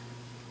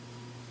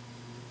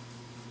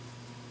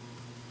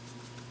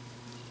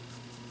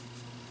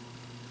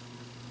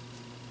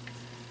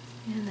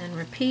 And then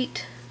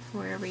repeat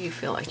wherever you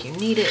feel like you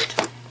need it.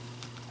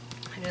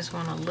 I just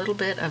want a little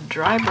bit of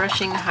dry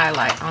brushing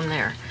highlight on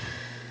there.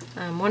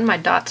 When my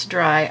dot's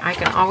dry, I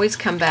can always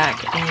come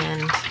back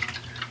and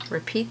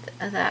repeat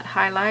that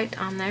highlight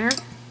on there.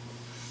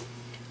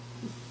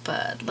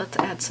 But let's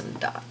add some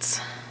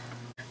dots.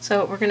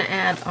 So we're going to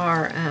add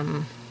our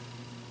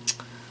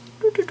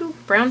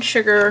brown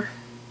sugar.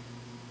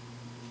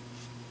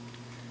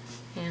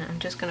 And I'm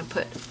just going to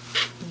put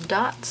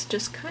dots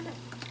just kind of,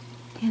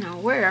 you know,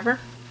 wherever,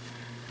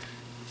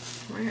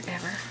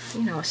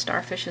 you know, a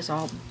starfish is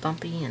all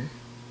bumpy and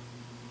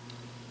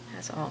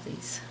has all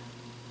these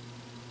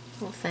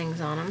little things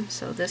on them.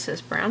 So this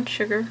is brown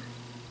sugar.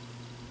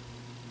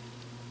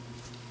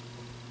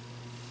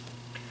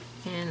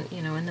 And,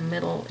 you know, in the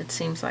middle it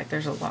seems like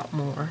there's a lot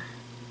more.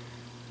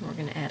 We're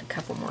going to add a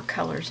couple more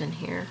colors in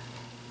here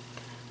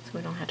so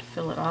we don't have to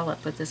fill it all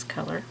up with this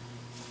color.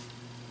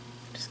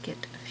 Just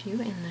get a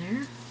few in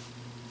there.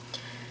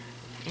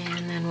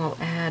 And then we'll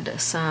add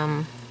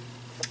some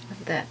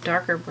of that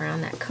darker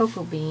brown, that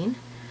cocoa bean.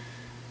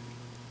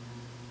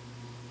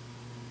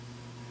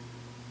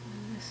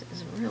 And this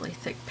is really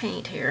thick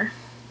paint here.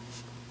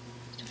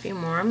 Just a few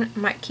more. I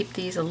might keep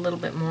these a little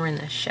bit more in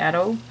the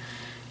shadow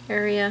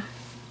area.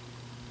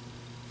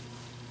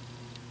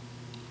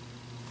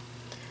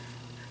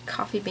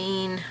 Coffee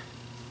bean.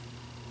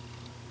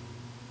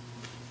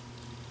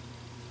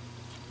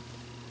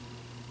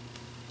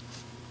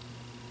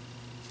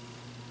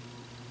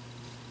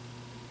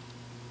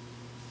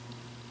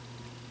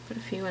 Put a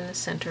few in the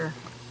center,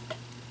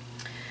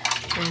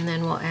 and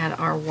then we'll add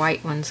our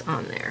white ones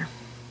on there.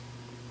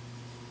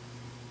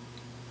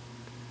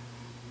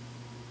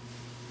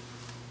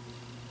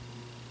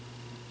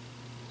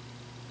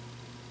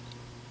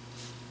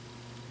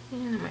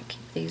 And I might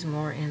keep these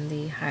more in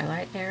the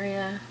highlight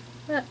area,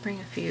 but bring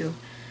a few,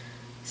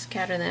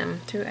 scatter them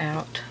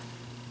throughout.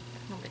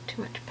 A little bit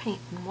too much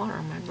paint and water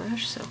on my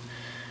brush, so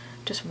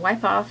just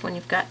wipe off when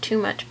you've got too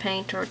much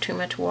paint or too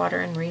much water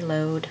and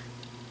reload.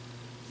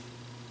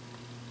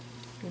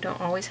 You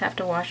don't always have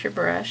to wash your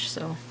brush,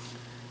 so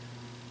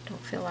don't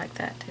feel like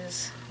that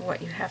is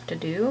what you have to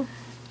do.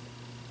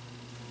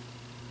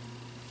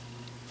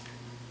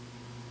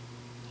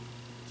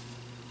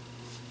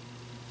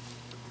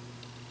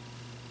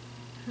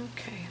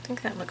 Okay, I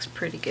think that looks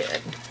pretty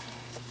good.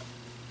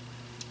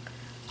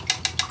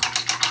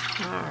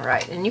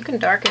 Alright, and you can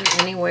darken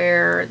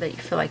anywhere that you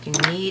feel like you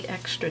need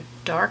extra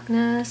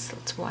darkness.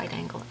 Let's wide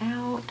angle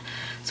out.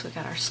 So we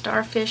got our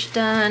starfish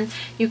done.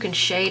 You can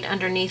shade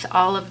underneath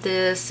all of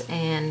this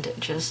and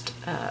just,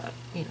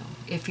 you know,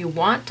 if you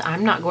want.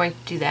 I'm not going to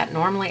do that.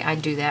 Normally I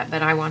do that,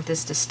 but I want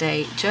this to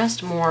stay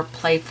just more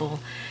playful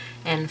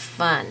and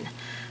fun.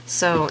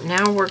 So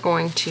now we're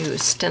going to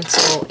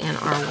stencil in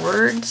our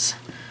words.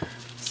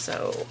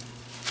 So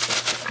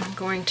I'm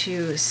going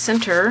to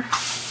center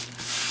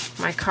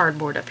my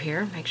cardboard up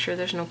here. Make sure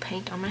there's no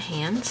paint on my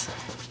hands.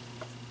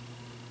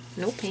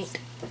 No paint.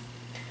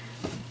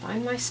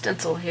 Find my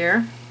stencil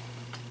here.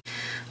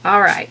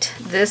 Alright,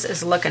 this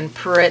is looking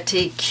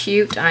pretty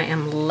cute. I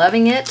am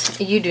loving it.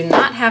 You do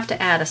not have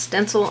to add a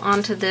stencil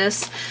onto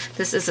this.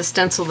 This is a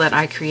stencil that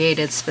I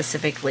created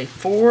specifically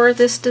for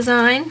this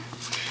design.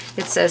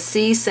 It says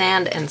sea,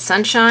 sand, and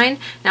sunshine.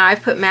 Now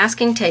I've put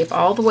masking tape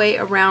all the way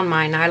around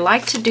mine. I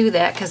like to do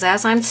that because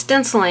as I'm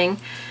stenciling,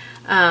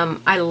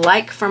 I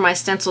like for my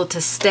stencil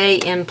to stay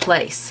in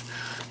place.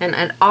 And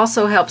it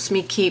also helps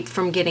me keep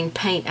from getting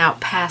paint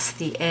out past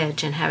the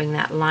edge and having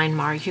that line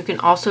mark. You can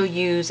also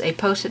use a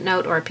post-it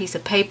note or a piece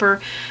of paper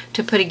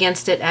to put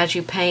against it as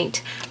you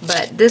paint,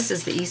 but this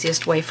is the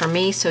easiest way for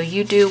me, so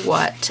you do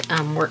what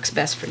works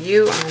best for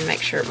you. I'm going to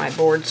make sure my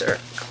boards are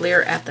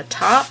clear at the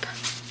top.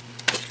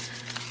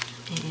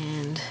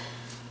 And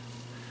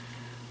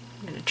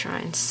I'm going to try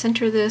and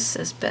center this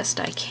as best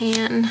I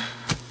can.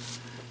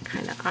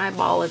 Kind of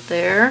eyeball it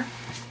there.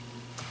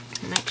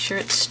 Make sure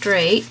it's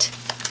straight.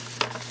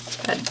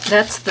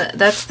 That's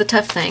the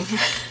tough thing,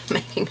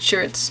 making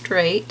sure it's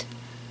straight.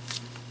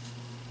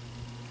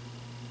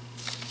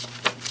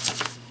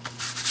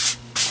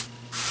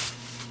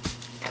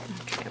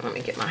 Okay, let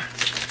me get my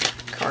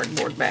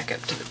cardboard back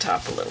up to the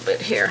top a little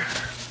bit here.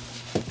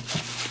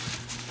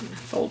 I'm gonna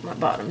fold my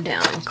bottom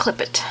down and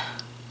clip it.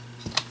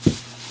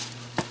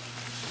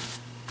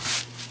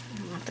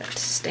 I want that to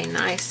stay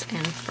nice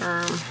and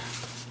firm.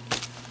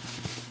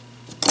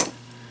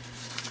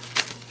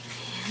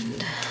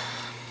 And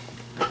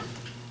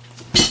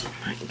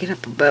get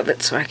up above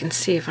it so I can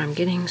see if I'm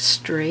getting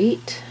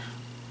straight.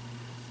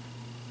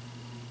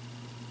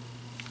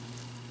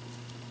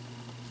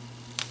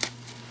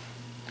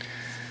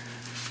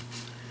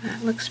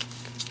 That looks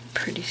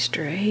pretty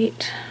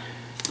straight.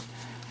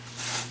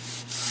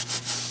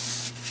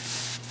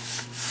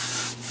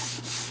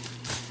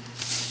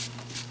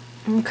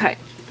 Okay,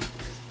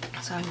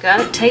 so I've got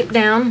it taped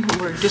down.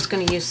 We're just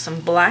going to use some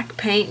black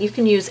paint. You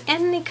can use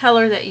any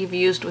color that you've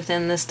used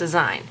within this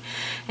design.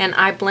 And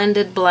I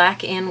blended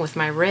black in with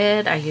my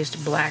red. I used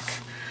a black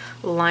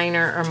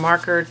liner or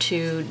marker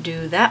to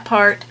do that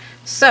part.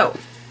 So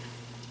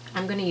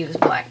I'm going to use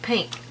black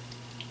paint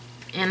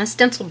and a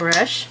stencil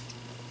brush.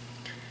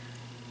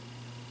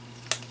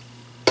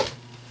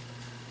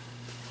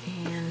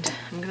 And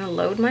I'm going to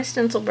load my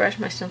stencil brush.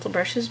 My stencil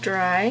brush is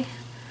dry.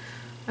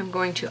 I'm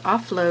going to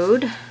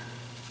offload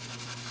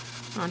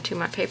onto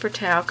my paper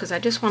towel because I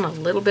just want a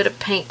little bit of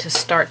paint to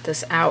start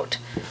this out.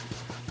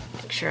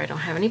 Make sure I don't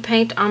have any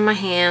paint on my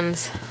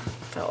hands.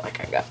 Felt like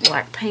I got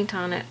black paint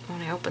on it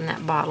when I opened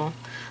that bottle.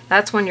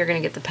 That's when you're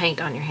going to get the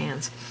paint on your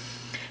hands.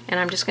 And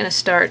I'm just going to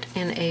start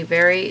in a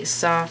very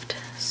soft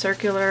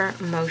circular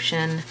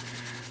motion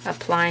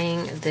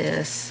applying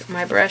this.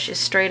 My brush is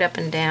straight up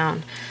and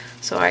down,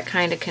 so I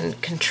kind of can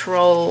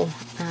control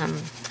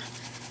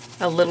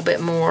a little bit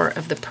more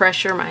of the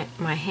pressure.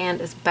 My hand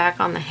is back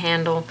on the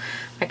handle.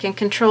 I can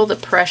control the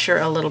pressure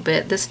a little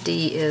bit. This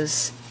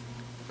is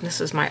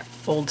my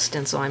old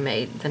stencil I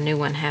made. The new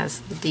one has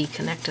the D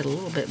connected a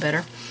little bit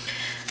better.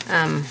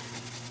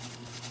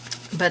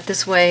 But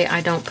this way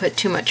I don't put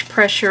too much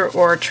pressure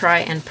or try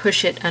and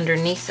push it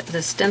underneath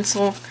the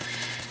stencil.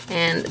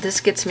 And this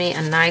gets me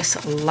a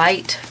nice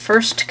light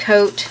first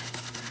coat,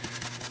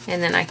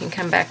 and then I can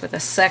come back with a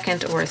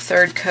second or a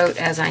third coat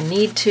as I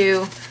need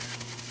to.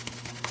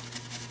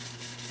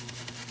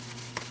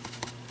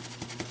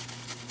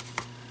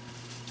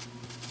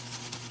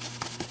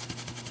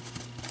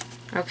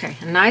 Okay,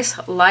 a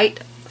nice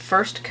light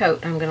first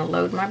coat. I'm going to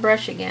load my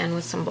brush again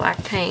with some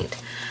black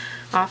paint.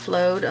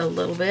 Offload a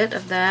little bit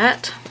of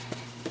that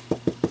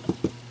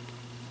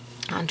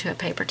onto a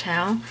paper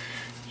towel.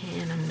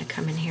 And I'm going to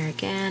come in here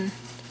again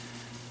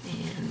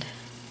and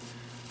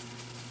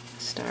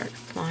start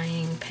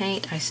applying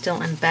paint. I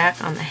still am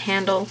back on the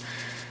handle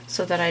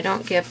so that I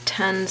don't give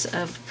tons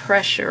of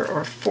pressure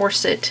or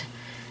force it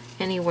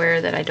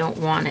anywhere that I don't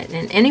want it.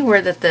 And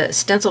anywhere that the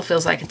stencil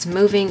feels like it's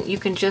moving, you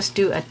can just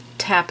do a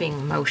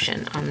tapping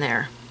motion on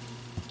there.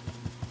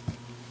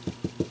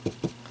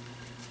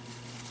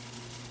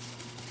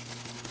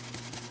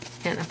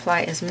 And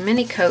apply as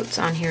many coats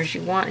on here as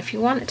you want. If you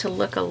want it to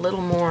look a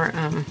little more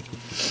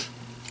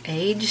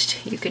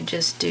aged, you could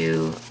just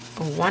do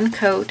one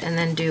coat and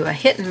then do a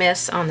hit and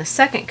miss on the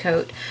second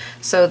coat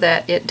so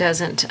that it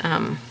doesn't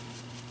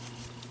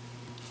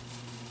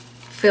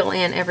fill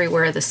in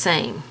everywhere the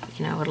same.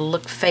 You know, it'll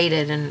look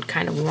faded and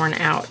kind of worn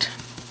out.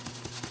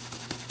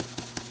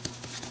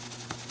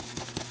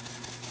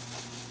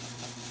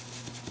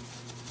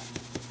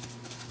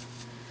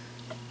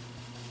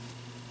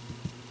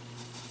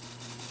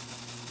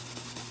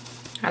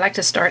 I like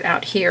to start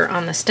out here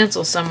on the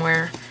stencil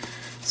somewhere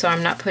so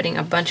I'm not putting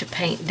a bunch of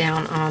paint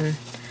down on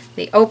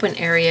the open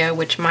area,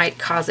 which might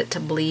cause it to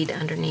bleed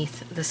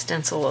underneath the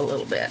stencil a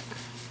little bit.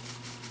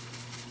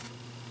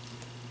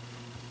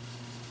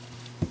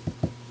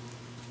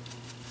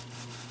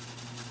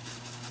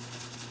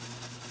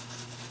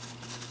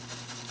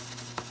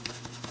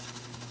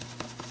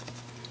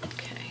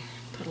 Okay,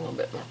 put a little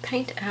bit more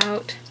paint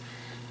out.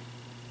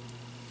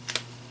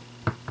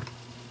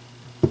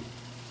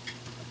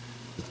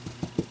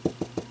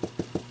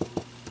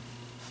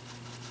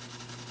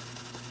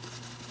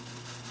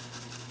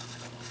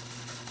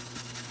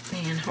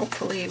 And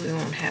hopefully we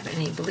won't have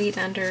any bleed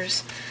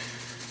unders,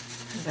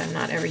 as I've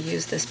not ever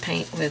used this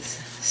paint with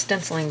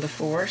stenciling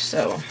before,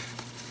 so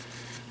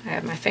I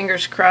have my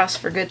fingers crossed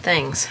for good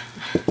things.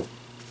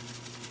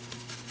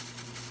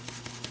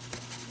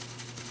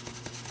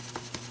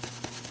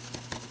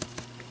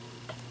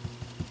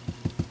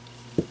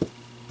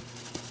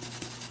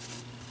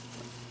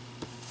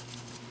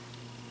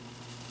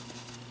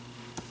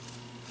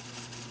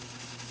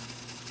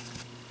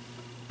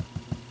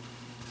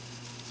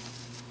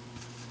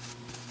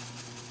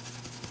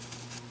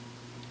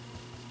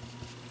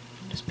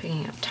 Just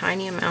picking up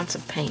tiny amounts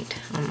of paint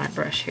on my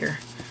brush here.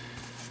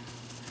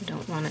 I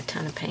don't want a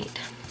ton of paint.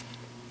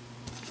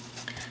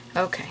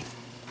 Okay,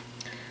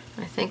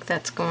 I think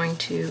that's going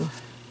to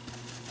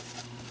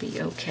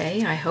be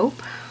okay, I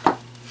hope.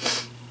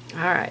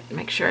 Alright,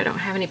 make sure I don't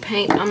have any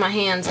paint on my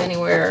hands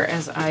anywhere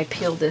as I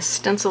peel this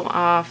stencil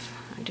off.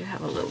 I do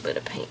have a little bit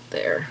of paint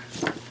there.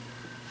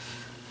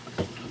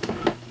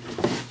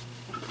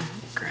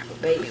 Grab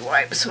a baby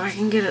wipe so I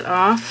can get it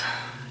off.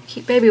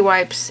 Keep baby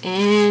wipes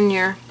in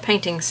your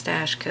painting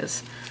stash,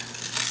 because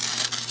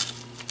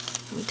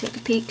let me take a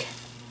peek.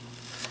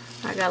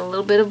 I got a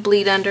little bit of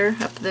bleed under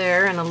up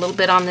there and a little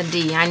bit on the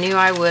D. I knew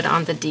I would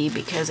on the D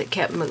because it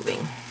kept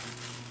moving.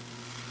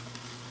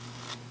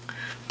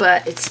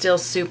 But it's still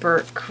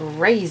super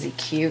crazy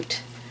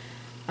cute.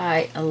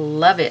 I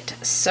love it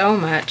so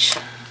much.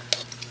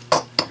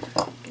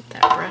 Get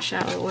that brush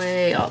out of the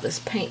way, all this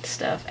paint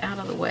stuff out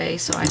of the way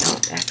so I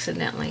don't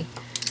accidentally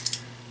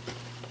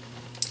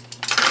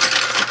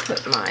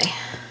put my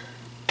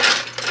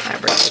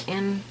fabric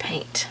in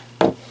paint.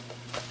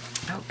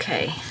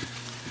 Okay,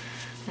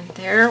 and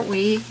there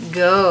we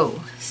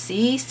go.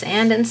 Sea,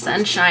 sand, and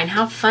sunshine.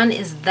 How fun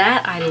is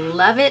that? I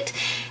love it.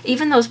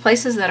 Even those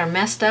places that are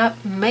messed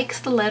up makes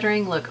the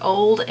lettering look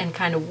old and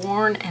kind of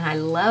worn, and I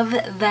love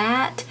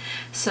that.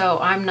 So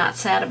I'm not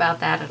sad about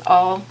that at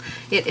all.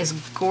 It is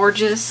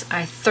gorgeous.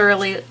 I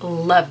thoroughly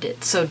loved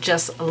it. So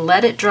just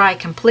let it dry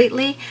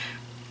completely.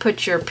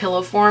 Put your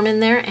pillow form in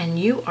there and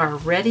you are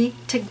ready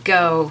to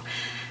go.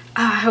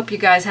 I hope you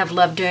guys have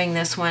loved doing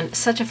this one.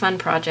 Such a fun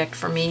project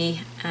for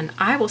me, and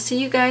I will see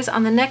you guys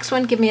on the next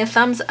one. Give me a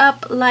thumbs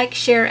up, like,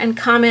 share, and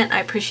comment. I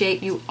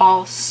appreciate you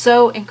all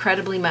so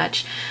incredibly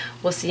much.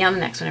 We'll see you on the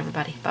next one,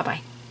 everybody.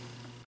 Bye-bye.